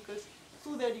particles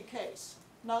through their decays.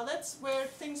 Now that's where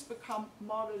things become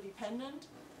model dependent.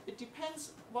 It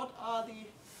depends what are the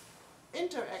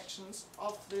interactions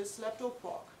of this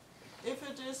leptoquark. If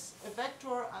it is a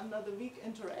vector under the weak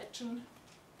interaction,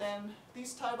 then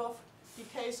these type of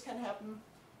decays can happen.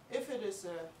 If it is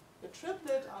a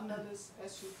triplet under this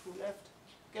SU2 left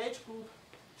gauge group,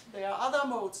 there are other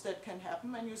modes that can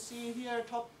happen, and you see here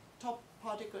top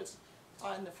particles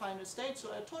are in the final state,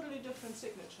 so are totally different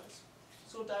signatures.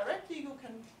 So directly you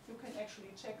can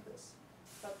actually check this.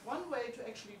 But one way to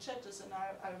actually check this, and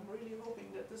I'm really hoping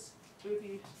that this will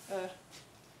be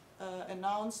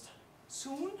announced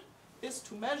soon, is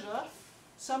to measure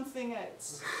something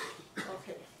else.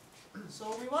 Okay.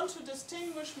 So we want to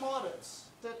distinguish models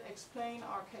that explain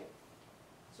RK.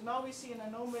 So now we see an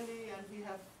anomaly, and we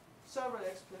have several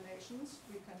explanations.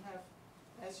 We can have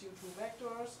SU2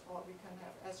 vectors, or we can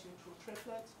have SU2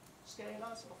 triplet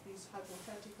scalars of these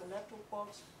hypothetical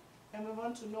leptoquarks. And we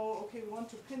want to know, okay, we want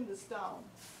to pin this down.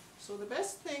 So the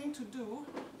best thing to do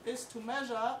is to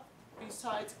measure,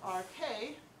 besides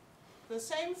RK, the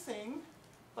same thing,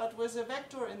 but with a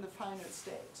vector in the final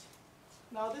state.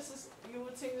 Now this is, you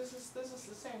would think this is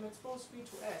the same, it's both B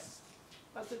to S.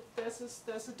 But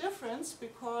there's a difference,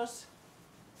 because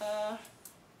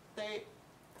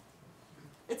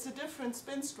it's a different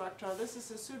spin structure. This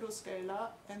is a pseudoscalar,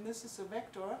 and this is a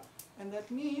vector, and that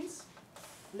means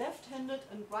left-handed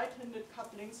and right-handed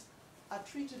couplings are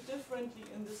treated differently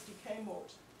in this decay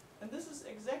mode. And this is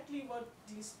exactly what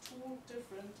these two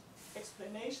different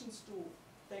explanations do.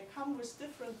 They come with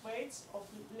different weights of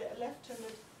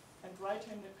left-handed and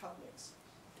right-handed couplings.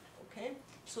 Okay,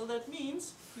 so that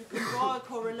means you can draw a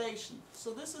correlation.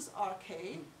 So this is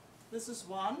RK, this is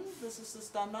 1, this is the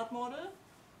standard model,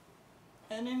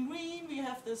 and in green we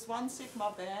have this 1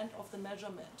 sigma band of the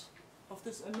measurement of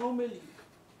this anomaly.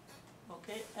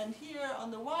 Okay, and here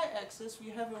on the y-axis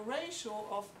we have a ratio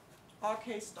of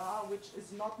RK star, which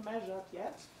is not measured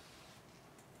yet,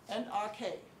 and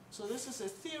RK. So this is a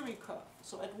theory curve.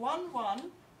 So at 1,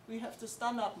 1, we have the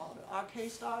standard model. RK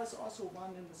star is also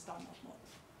 1 in the standard model.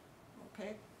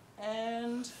 Okay,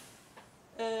 and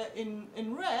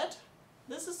in red,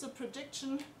 this is the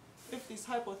prediction if these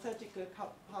hypothetical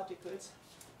particles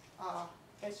are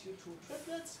SU2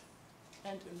 triplets,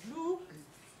 and in blue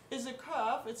is a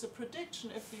curve, it's a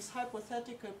prediction if these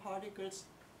hypothetical particles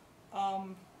are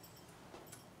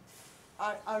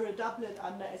a doublet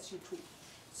under SU2.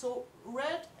 So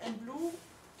red and blue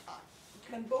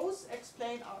can both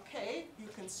explain RK. You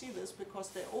can see this because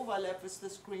they overlap with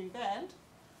this green band.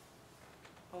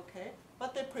 Okay,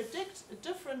 but they predict a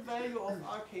different value of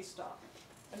RK star.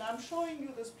 And I'm showing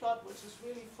you this plot, which is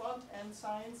really front-end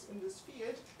science in this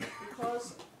field,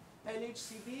 because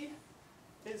LHCb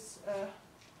is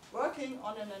working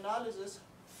on an analysis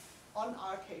on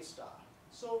RK star.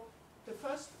 So the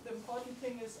important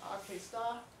thing is RK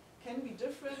star can be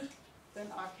different than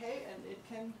RK, and it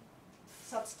can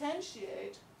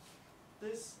substantiate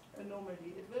this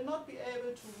anomaly. It will not be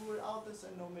able to rule out this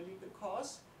anomaly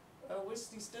because with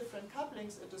these different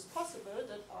couplings it is possible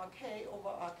that RK over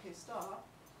RK star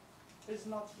is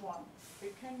not 1.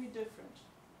 It can be different.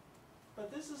 But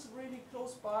this is really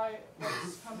close by what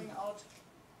is coming out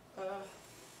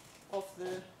of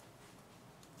the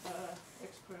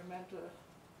experimental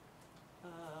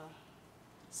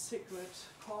secret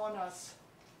corners.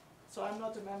 So I'm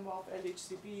not a member of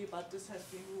LHCb, but this has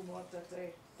been rumored that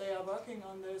they are working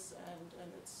on this, and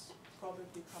it's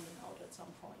probably coming out at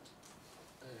some point.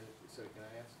 Sorry, can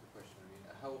I ask a question? I mean,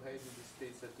 how high do the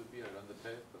states have to be around the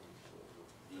pelican?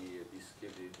 The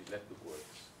scale, the lepton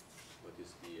quarks. What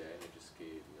is the energy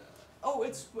scale? Oh,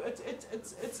 it's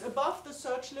above the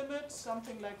search limit,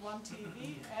 something like 1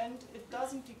 TeV, and it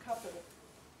doesn't decouple.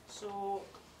 So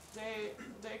they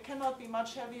cannot be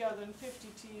much heavier than 50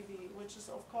 TeV, which is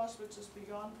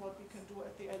beyond what we can do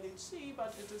at the LHC,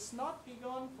 but it is not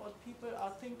beyond what people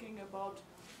are thinking about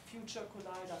future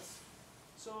colliders.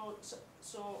 So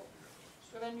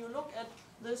when you look at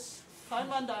this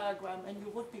Feynman diagram and you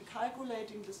would be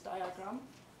calculating this diagram,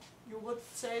 you would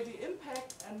say the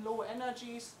impact and low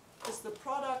energies is the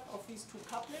product of these two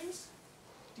couplings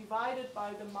divided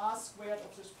by the mass squared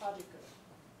of this particle.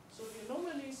 So the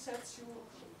anomaly sets you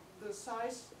the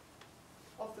size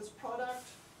of this product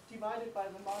divided by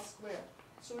the mass squared.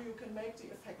 So you can make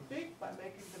the effect big by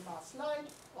making the mass light,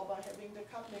 or by having the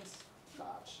couplings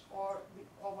large, or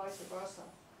vice versa.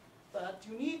 But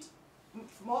you need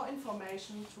more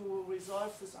information to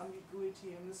resolve this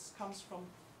ambiguity, and this comes from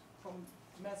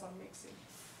meson mixing.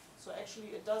 So actually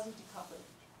it doesn't decouple.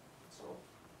 So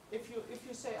if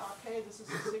you say RK, this is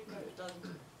a signal, it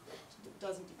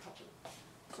doesn't decouple.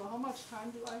 So how much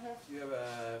time do I have? You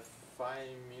have 5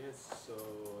 minutes, so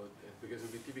because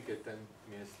it will be typical 10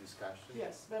 minutes discussion.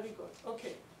 Yes, very good.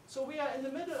 Okay, so we are in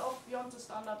the middle of Beyond the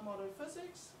Standard Model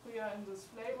Physics. We are in this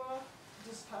flavor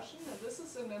discussion, and this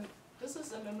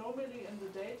is an anomaly in the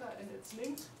data, and it's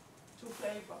linked to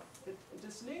flavor. It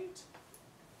is linked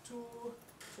to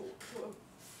a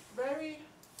very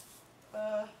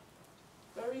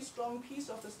very strong piece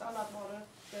of the standard model,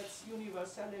 that's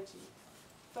universality.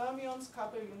 Fermions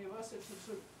couple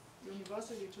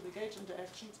universally to the gauge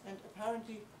interactions, and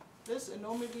apparently this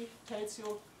anomaly tells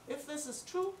you, if this is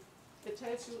true, it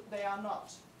tells you they are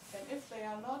not. And if they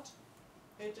are not,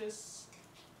 it's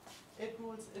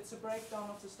a breakdown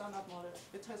of the standard model.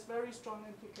 It has very strong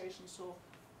implications, so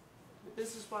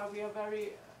this is why we are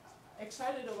very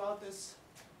excited about this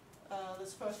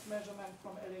first measurement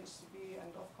from LHCb,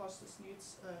 and of course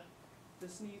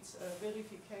this needs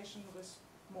verification with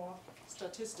more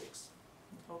statistics.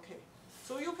 Okay,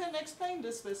 so you can explain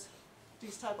this with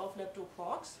these type of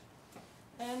leptoquarks,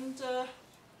 and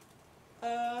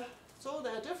so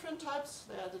there are different types.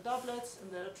 There are the doublets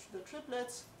and there are the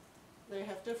triplets. They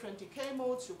have different decay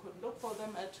modes. You could look for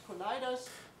them at colliders,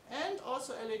 and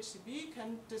also LHCb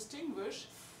can distinguish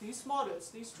these models,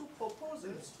 these two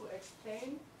proposals to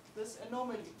explain this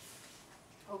anomaly.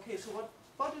 Okay, so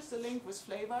what is the link with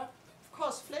flavor? Of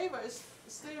course, flavor is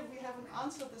still, we haven't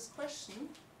answered this question.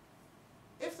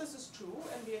 If this is true,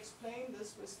 and we explain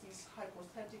this with these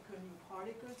hypothetical new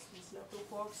particles, these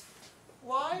leptoquarks,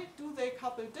 why do they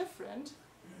couple different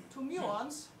to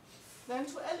muons than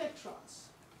to electrons?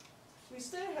 We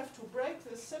still have to break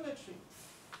this symmetry.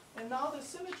 And now the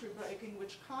symmetry breaking,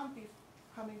 which can't be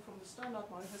coming from the standard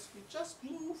model, has been just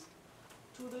moved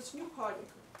to this new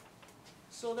particle.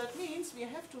 So that means we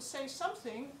have to say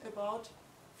something about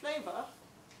flavor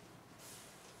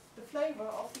the flavor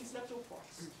of these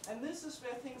leptoquarks. And this is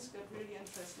where things get really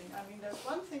interesting. I mean, there's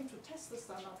one thing to test the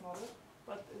standard model,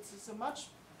 but it's a much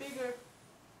bigger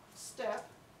step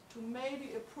to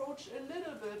maybe approach a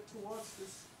little bit towards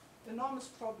this enormous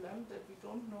problem that we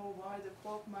don't know why the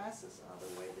quark masses are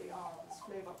the way they are on this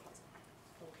flavor puzzle.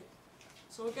 Okay.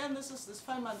 So again, this is this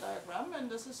Feynman diagram, and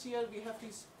this is here we have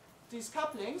these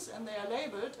couplings, and they are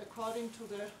labeled according to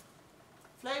the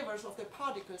flavors of the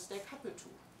particles they couple to.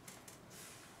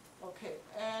 Okay,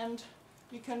 and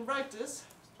we can write this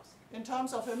in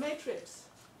terms of a matrix.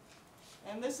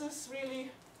 And this is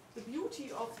really the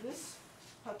beauty of this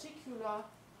particular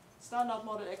standard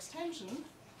model extension.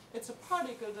 It's a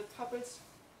particle that couples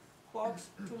quarks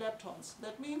to leptons.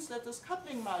 That means that this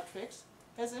coupling matrix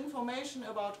has information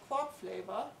about quark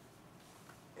flavor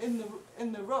in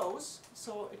the rows.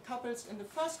 So it couples in the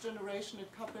first generation, it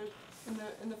couples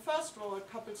in the first row, it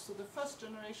couples to the first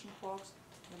generation quarks.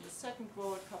 In the second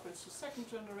row, it couples to second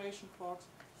generation quarks.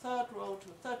 Third row to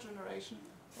third generation.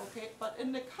 Okay, but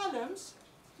in the columns,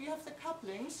 we have the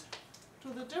couplings to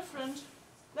the different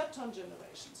lepton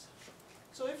generations.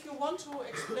 So if you want to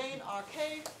explain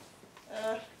RK,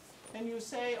 and you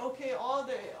say, okay, all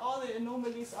the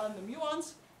anomalies are in the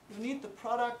muons, you need the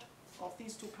product of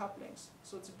these two couplings.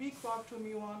 So it's a B quark to a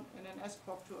muon and an S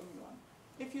quark to a muon.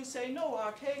 If you say no,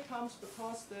 RK comes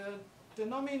because the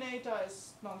denominator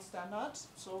is non-standard,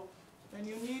 so then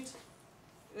you need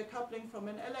a coupling from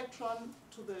an electron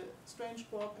to the strange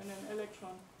quark and an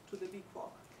electron to the B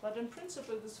quark. But in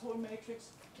principle, this whole matrix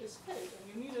is filled, and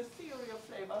you need a theory of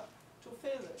flavor to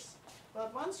fill this.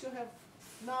 But once you have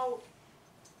now,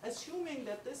 assuming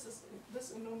that this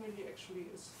anomaly actually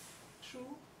is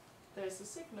true, there is a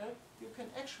signal, you can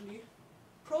actually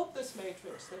probe this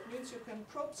matrix. That means you can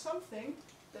probe something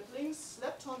that links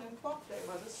lepton and quark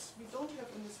flavor. This we don't have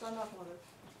in the standard model.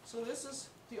 So this is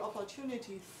the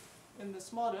opportunity in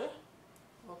this model.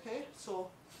 Okay, so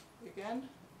again,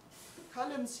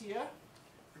 columns here.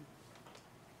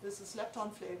 This is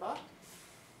lepton flavor.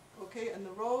 Okay, and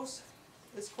the rows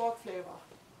is quark flavor.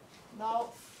 Now,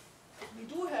 we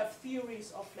do have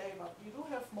theories of flavor. We do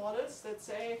have models that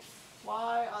say,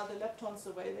 why are the leptons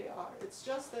the way they are? It's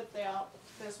just that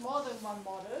there's more than one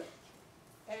model,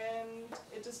 and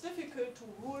it is difficult to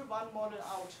rule one model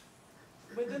out.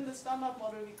 Within the standard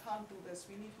model, we can't do this.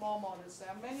 We need more models. There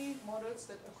are many models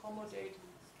that accommodate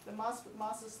the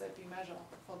masses that we measure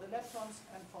for the leptons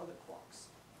and for the quarks.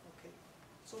 Okay.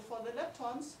 So for the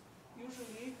leptons,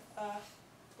 usually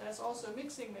there's also a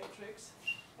mixing matrix,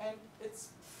 and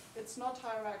it's not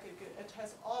hierarchical. It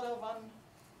has order 1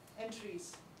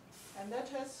 entries, and that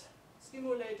has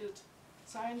stimulated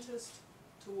scientists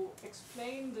to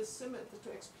explain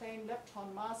to explain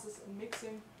lepton masses in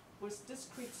mixing with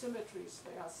discrete symmetries.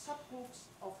 They are subgroups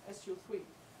of SU3.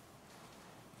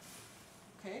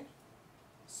 Okay,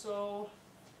 so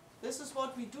this is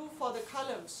what we do for the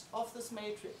columns of this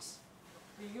matrix.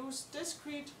 We use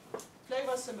discrete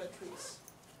flavor symmetries.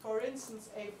 For instance,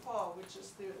 A4, which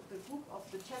is the group of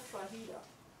the tetrahedra.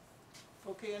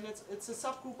 Okay, and it's a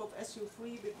subgroup of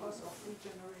SU3 because of 3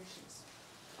 generations.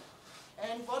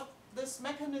 And what this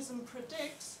mechanism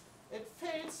predicts, it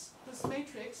fills this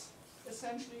matrix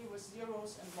essentially with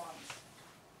zeros and ones.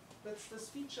 That's this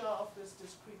feature of this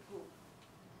discrete group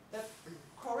that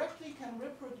correctly can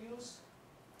reproduce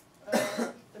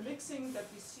the mixing that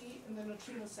we see in the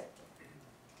neutrino sector.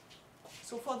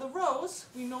 So for the rows,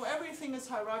 we know everything is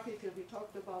hierarchical. We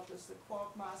talked about this, the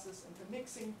quark masses and the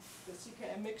mixing, the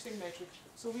CKM mixing matrix.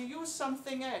 So we use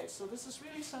something else. So this is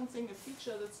really something, a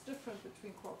feature that's different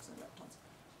between quarks and leptons.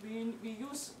 We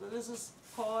use, this is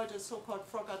called a so-called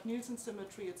Froggatt-Nielsen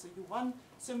symmetry. It's a U1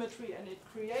 symmetry, and it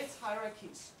creates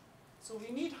hierarchies. So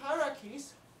we need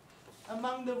hierarchies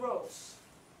among the rows.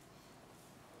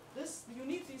 You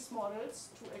need these models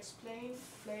to explain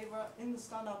flavor in the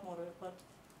standard model, but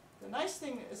the nice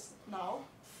thing is now,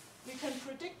 we can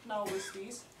predict now with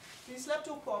these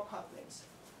leptoquark couplings.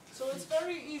 So it's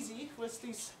very easy with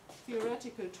these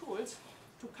theoretical tools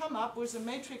to come up with a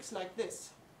matrix like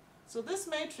this. So this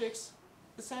matrix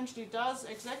essentially does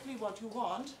exactly what you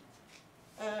want.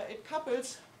 It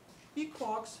couples B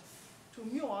quarks to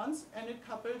muons, and it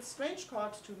couples strange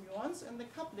quarks to muons, and the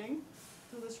coupling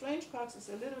to the strange quarks is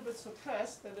a little bit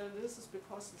suppressed, and this is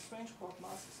because the strange quark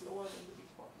mass is lower than the B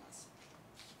quark mass.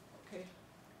 Okay,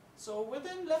 so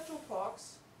within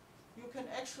leptoquarks, you can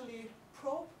actually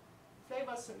probe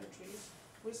flavor symmetries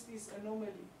with these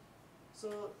anomaly.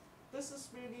 So this is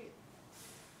really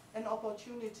an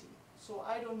opportunity. So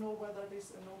I don't know whether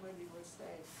this anomaly will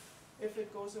stay. If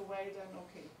it goes away, then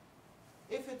okay.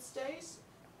 If it stays,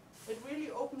 it really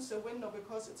opens a window,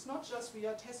 because it's not just we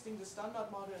are testing the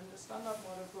standard model and the standard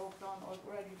model broke down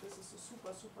already. This is a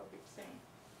super, super big thing.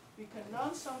 We can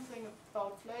learn something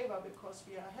about flavor because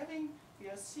we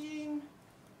are seeing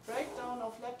breakdown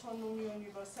of lepton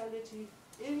universality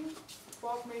in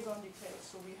quark meson decay.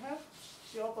 So we have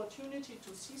the opportunity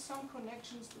to see some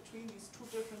connections between these two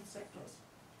different sectors,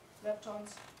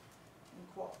 leptons and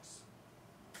quarks.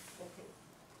 Okay.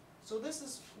 So this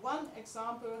is one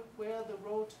example where the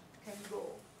road can go.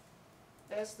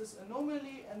 There's this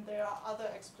anomaly and there are other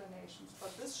explanations,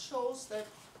 but this shows that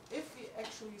if we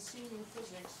actually see new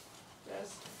physics,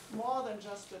 there's more than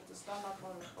just that the standard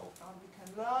model broke down. We can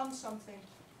learn something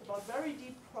about very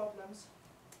deep problems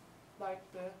like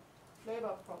the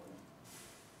flavor problem.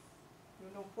 You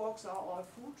know, quarks are all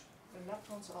food and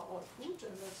leptons are all food,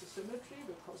 and there's a symmetry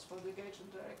because for the gauge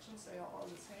interactions they are all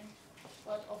the same.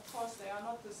 But of course they are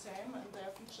not the same and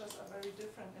their features are very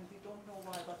different and we don't know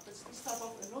why. But with these type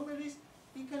of anomalies,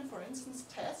 we can, for instance,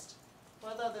 test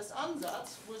whether this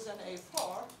ansatz with an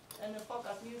A4 and a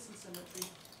Fock-Nielsen symmetry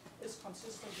is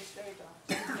consistent with data.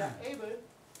 So we are able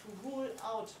to rule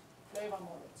out flavor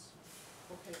models.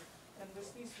 Okay, and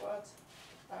with these words,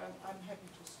 I'm happy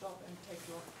to stop and take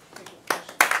your questions.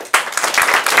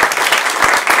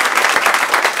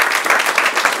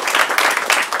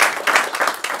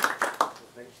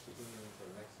 Thanks to Gudrun for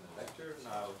an excellent lecture.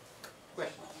 Now,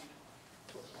 questions?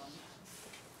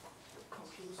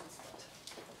 Conclusions, but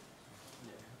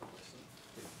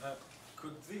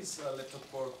Could this lepton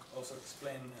quark also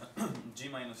explain G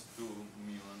minus 2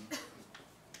 muon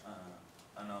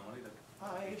anomaly that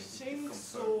I is think confirmed?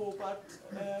 so, but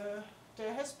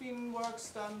there has been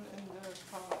works done in the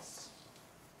past.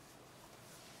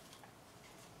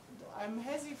 I'm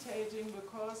hesitating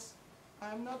because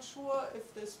I'm not sure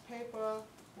if this paper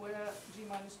where G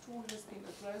minus 2 has been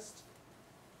addressed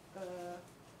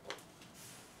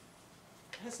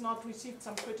has not received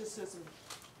some criticism.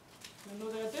 You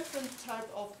know, there are different type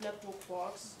of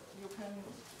leptoquarks. You can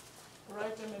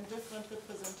write them in different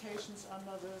representations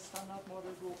under the standard model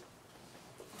group.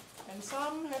 And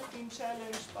some have been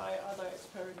challenged by other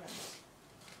experiments.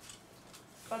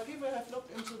 But people have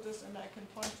looked into this and I can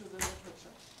point to the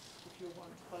literature if you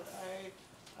want. But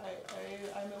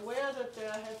I'm aware that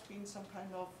there have been some kind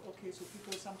of, okay, so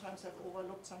people sometimes have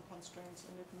overlooked some constraints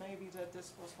and it may be that this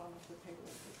was one of the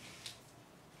papers.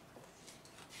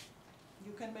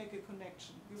 You can make a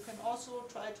connection. You can also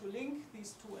try to link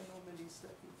these two anomalies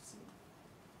that we've seen.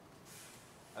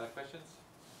 Other questions?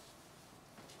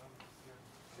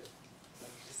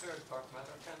 Is there a dark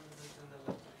matter candidate in the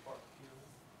lepton quark field?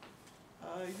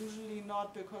 Usually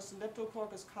not, because the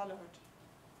leptoquark is colored.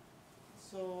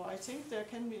 So I think there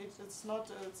can be. It's not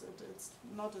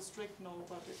a strict no,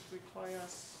 but it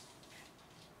requires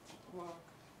work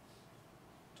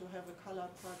to have a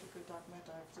colored particle dark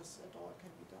matter if this at all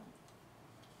can be done.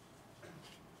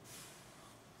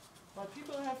 But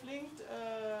people have linked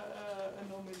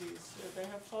anomalies. They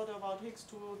have thought about Higgs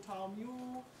to tau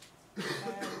mu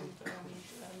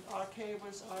and RK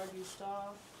with RD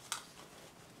star.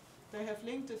 They have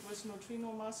linked it with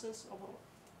neutrino masses.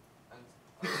 And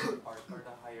are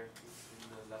the hierarchies in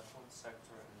the lepton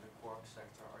sector and the quark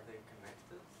sector, are they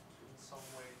connected in some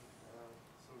way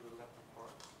through the lepton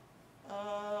quark?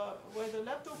 Well, the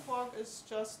leptoquark is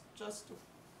just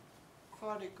a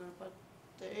particle, but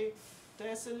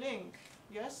there's a link.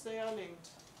 Yes, they are linked.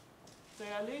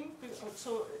 They are linked.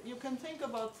 So you can think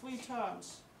about three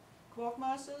terms: quark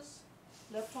masses,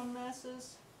 lepton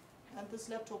masses, and this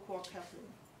leptoquark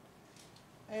coupling.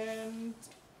 And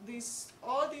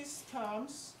all these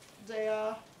terms, they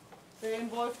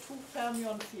involve two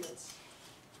fermion fields.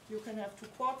 You can have two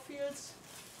quark fields,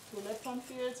 two lepton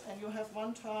fields, and you have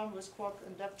one term with quark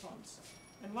and leptons.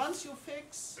 And once you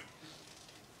fix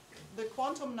the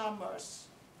quantum numbers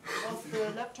of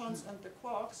the leptons and the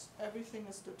quarks, everything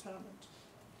is determined.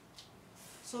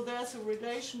 So there's a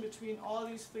relation between all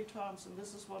these three terms, and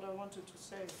this is what I wanted to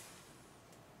say.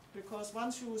 Because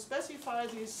once you specify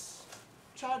these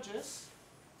charges,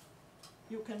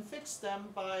 you can fix them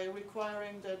by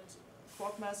requiring that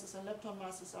quark masses and lepton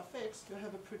masses are fixed. You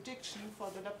have a prediction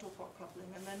for the leptoquark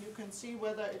coupling, and then you can see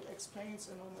whether it explains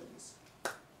anomalies.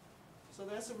 So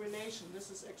there's a relation.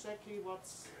 This is exactly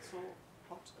what's so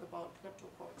hot about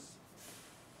leptoquarks.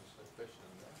 There's a question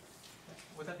on that.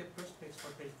 What are the prospects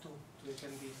for phase 2 to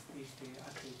defend these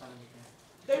active parameters?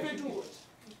 They will do it.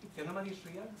 If the anomaly is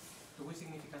real, to which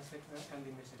significance can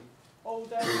they measure it? Oh,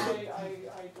 that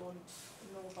I don't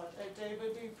know, but they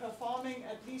will be performing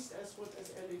at least as good as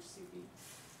LHCb.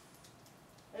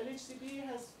 LHCb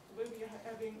will be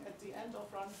having at the end of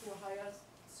run 2 higher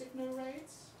signal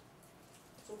rates.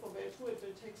 So So for Bell2 it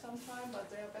will take some time, but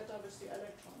they are better with the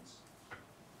electrons.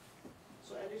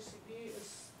 So LHCb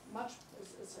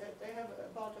they have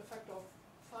about a factor of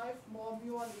 5 more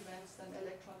muon events than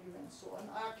electron events. So on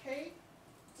RK,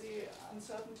 the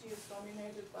uncertainty is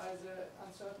dominated by the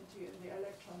uncertainty in the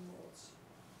electron modes.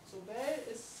 So Bell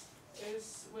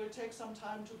will take some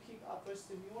time to keep up with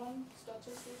the muon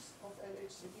statistics of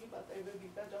LHCb, but they will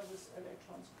be better with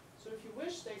electrons. So if you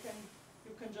wish,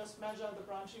 you can just measure the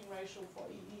branching ratio for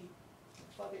EE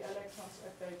for the electrons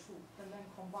at Bell2 and then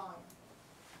combine.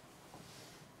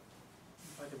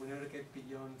 But we never get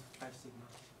beyond 5 sigma.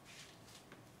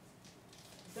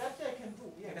 That they can do,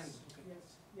 yes.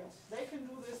 They can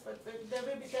do, okay.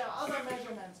 Yes, there are other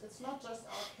measurements. It's not just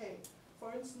RK.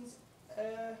 For instance,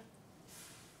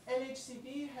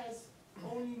 LHCb has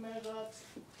only measured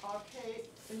RK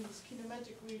in this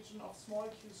kinematic region of small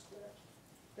q squared.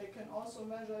 They can also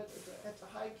measure it at the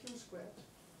high q squared.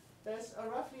 There's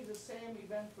roughly the same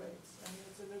event rates. I mean,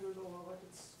 it's a little lower, but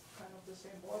it's kind of the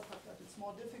same ballpark. But it's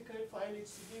more difficult for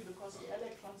LHCb because the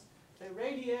electrons, they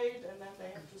radiate, and then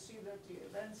they have to see that the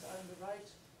events are in the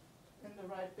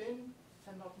right bin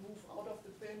and not move out of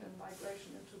the bin and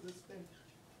migration into this bin.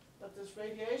 But this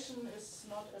radiation is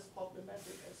not as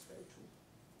problematic as Bell2.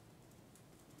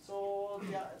 So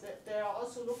they are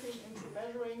also looking into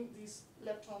measuring these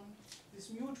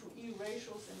mu to E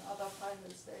ratios in other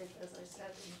final state, as I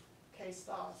said, in K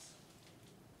stars,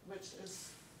 which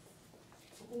is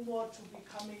rumored to be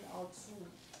coming out soon,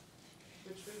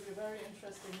 which will be a very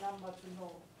interesting number to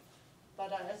know.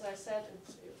 But as I said,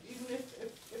 even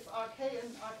if RK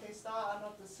and RK star are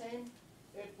not the same,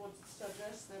 it would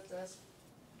suggest that there's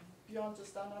beyond the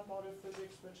standard model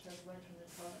physics which has random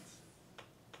recurrence.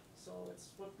 So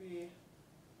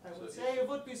I would say it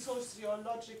would be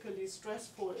sociologically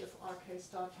stressful if RK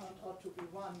star turned out to be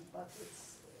 1, but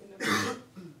it's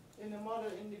in a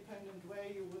model independent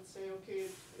way you would say, okay,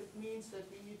 it means that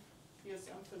we need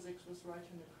PSM physics with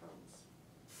random recurrence.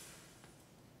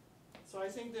 So I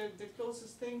think the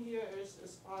closest thing here is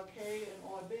RK in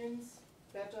all bins,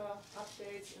 better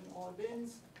updates in all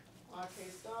bins,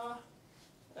 RK star.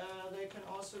 They can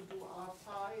also do R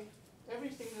phi,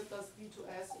 everything that does D to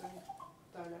S and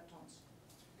dileptons.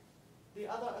 The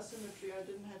other asymmetry, I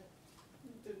didn't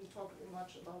talk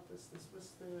much about this was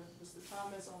the tau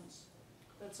mesons.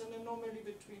 That's an anomaly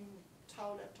between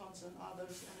tau leptons and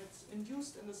others, and it's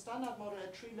induced in the standard model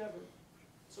at tree level.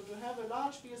 So to have a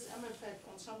large BSM effect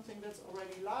on something that's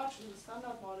already large in the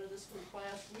standard model, this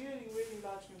requires really, really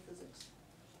large new physics.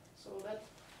 So that,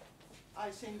 I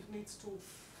think, needs to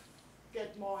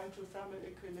get more into thermal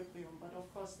equilibrium, but of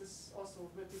course this also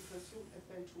will be pursued at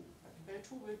Bell2.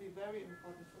 Bell2 will be very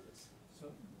important for this.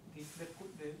 So the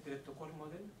leptoquark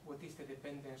model, what is the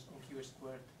dependence on Q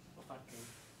squared of RK?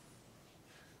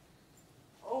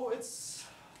 Oh, it's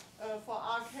for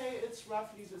RK it's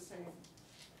roughly the same.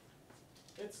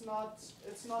 It's not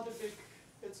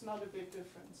a big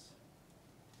difference.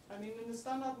 I mean, in the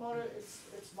standard model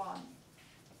it's 1,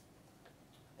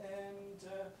 and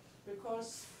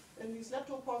because in these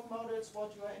leptoquark models,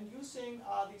 what you are inducing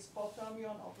are these 4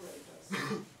 fermion operators.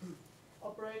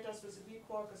 Operators with a B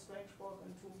quark, a strange quark,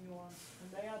 and 2 muons. And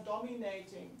they are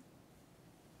dominating.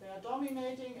 They are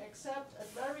dominating except at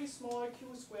very small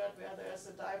q squared where there is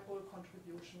a dipole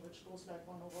contribution which goes like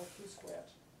 1 over q squared.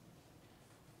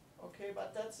 Okay,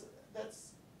 but that's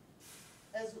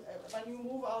as when you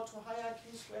move out to higher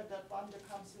q squared, that one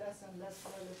becomes less and less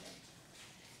relevant.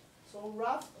 So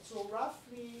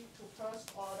roughly to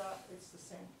first order, it's the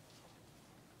same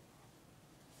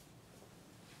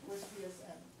with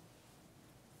PSM.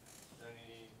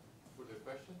 Any further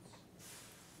questions?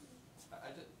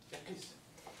 Please.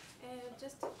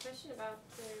 Just a question about,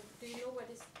 do you know what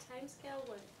is the time scale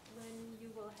when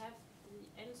you will have the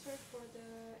answer for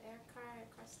the aircar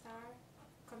star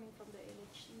coming from the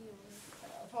LHC or?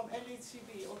 From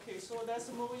LHCb, okay, so there's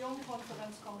a Morillon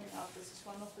conference coming up. This is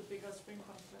one of the bigger spring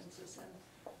conferences, and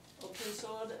okay,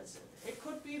 so it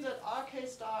could be that RK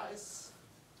star is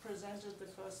presented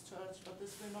the first church, but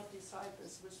this will not decide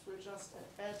this. This will just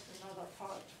add another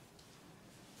part.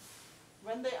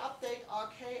 When they update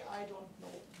RK, I don't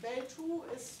know.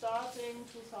 Bell2 is starting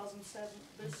 2007,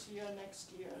 this year,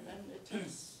 next year, and then it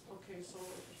takes, okay, so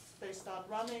they start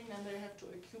running and they have to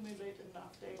accumulate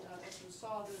enough data. As you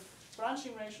saw, the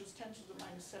branching ratio is 10 to the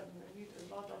 -7. They need a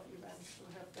lot of events to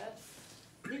have that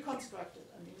reconstructed.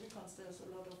 I mean, there's a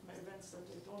lot of events that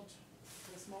they don't,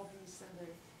 there's more bees than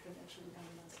they can actually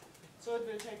analyze. So it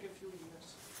will take a few years.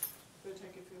 It will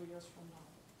take a few years from now.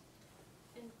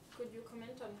 And could you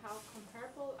comment on how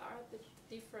comparable are the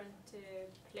different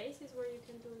places where you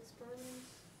can do experiments?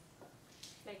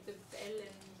 like the L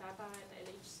and BABA and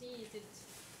LHC,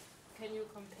 can you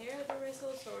compare the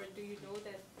results, or do you know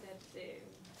that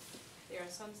there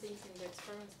are some things in the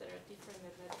experiments that are different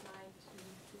and that might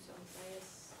lead to some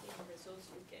bias in the results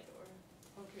you get? Or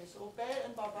Okay, so Bell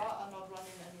and Baba are not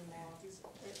running anymore. These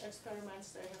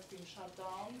experiments, they have been shut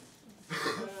down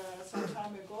some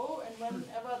time ago, and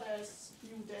whenever there's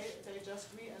new data, they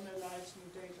just reanalyze new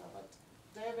data. But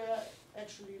they were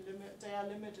actually they are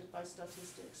limited by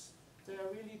statistics. They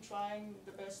are really trying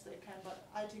the best they can, but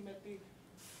ultimately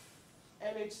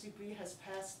LHCb has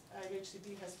passed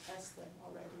them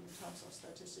already in terms of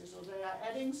statistics. So they are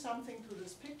adding something to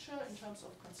this picture in terms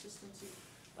of consistency,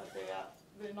 but they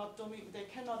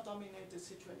cannot dominate the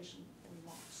situation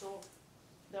anymore. So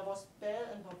there was Bell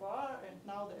and Babar, and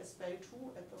now there's Bell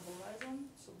 2 at the horizon.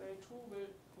 So Bell 2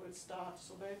 will start.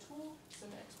 So Bell 2 is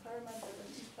an experiment with an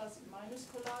E plus E minus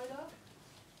collider,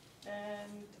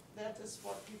 and that is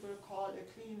what people call a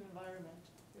clean environment.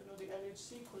 You know, the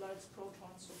LHC collides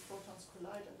protons, so protons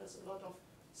collide, and there's a lot of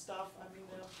stuff. I mean,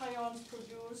 there are pions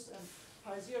produced and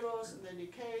pi zeros, and they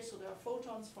decay, so there are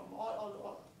photons from all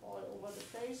over the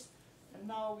place. And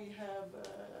now we have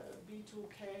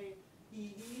B2K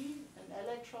EE and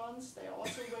electrons, they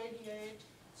also radiate.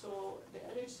 So the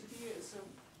LHCb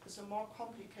is a more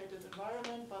complicated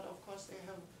environment, but of course they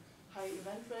have high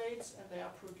event rates, and they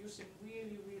are producing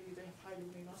really, they have high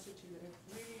luminosity, they have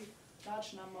really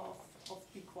large number of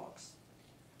big quarks.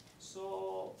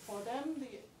 So for them,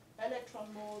 the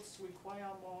electron modes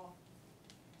require more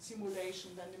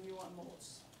simulation than the muon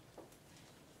modes.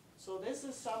 So this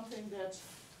is something that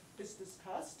is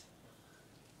discussed.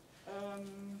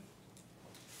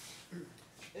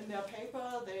 In their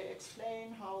paper, they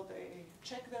explain how they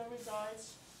check their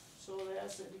results. So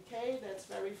there's a decay that's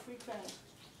very frequent.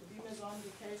 The B meson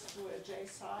decays to a J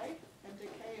psi, and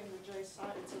decay in the J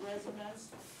psi, it's a resonance,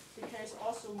 decays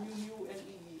also mu and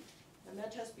EE. And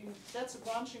that's a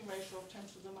branching ratio of 10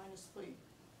 to the minus 3.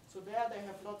 So there they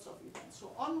have lots of events.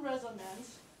 So on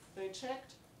resonance, they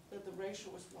checked that the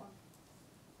ratio is 1.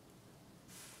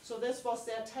 So this was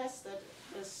their test that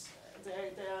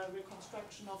their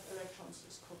reconstruction of electrons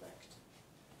is correct.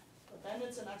 But then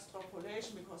it's an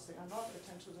extrapolation because they are not at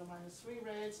 10 to the minus 3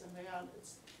 rates, and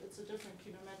it's a different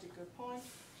kinematical point.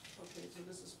 Okay, so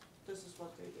this is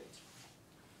what they did.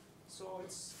 So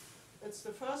it's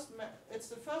the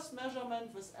first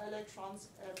measurement with electrons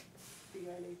at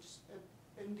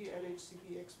in the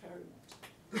LHCb experiment.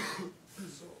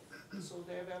 so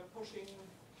they were pushing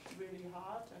really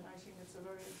hard, and I think it's a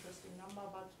very interesting number,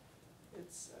 but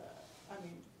it's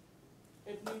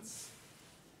it needs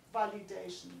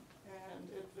validation, and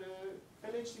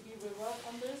LHCb will work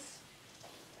on this,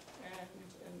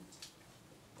 and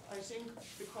I think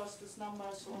because this number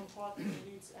is so important, it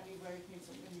needs an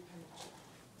independent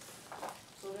check.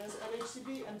 So there's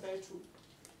LHCb and Bell 2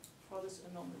 for this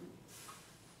anomaly.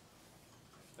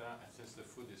 Since the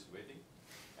food is waiting,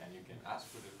 and you can ask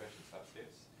for the questions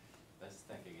upstairs, let's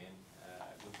thank again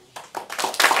Gudrun.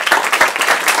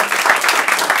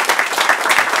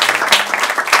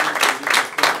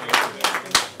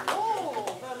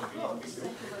 Oh, very good.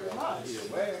 Thank you very much.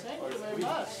 Thank you very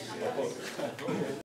much.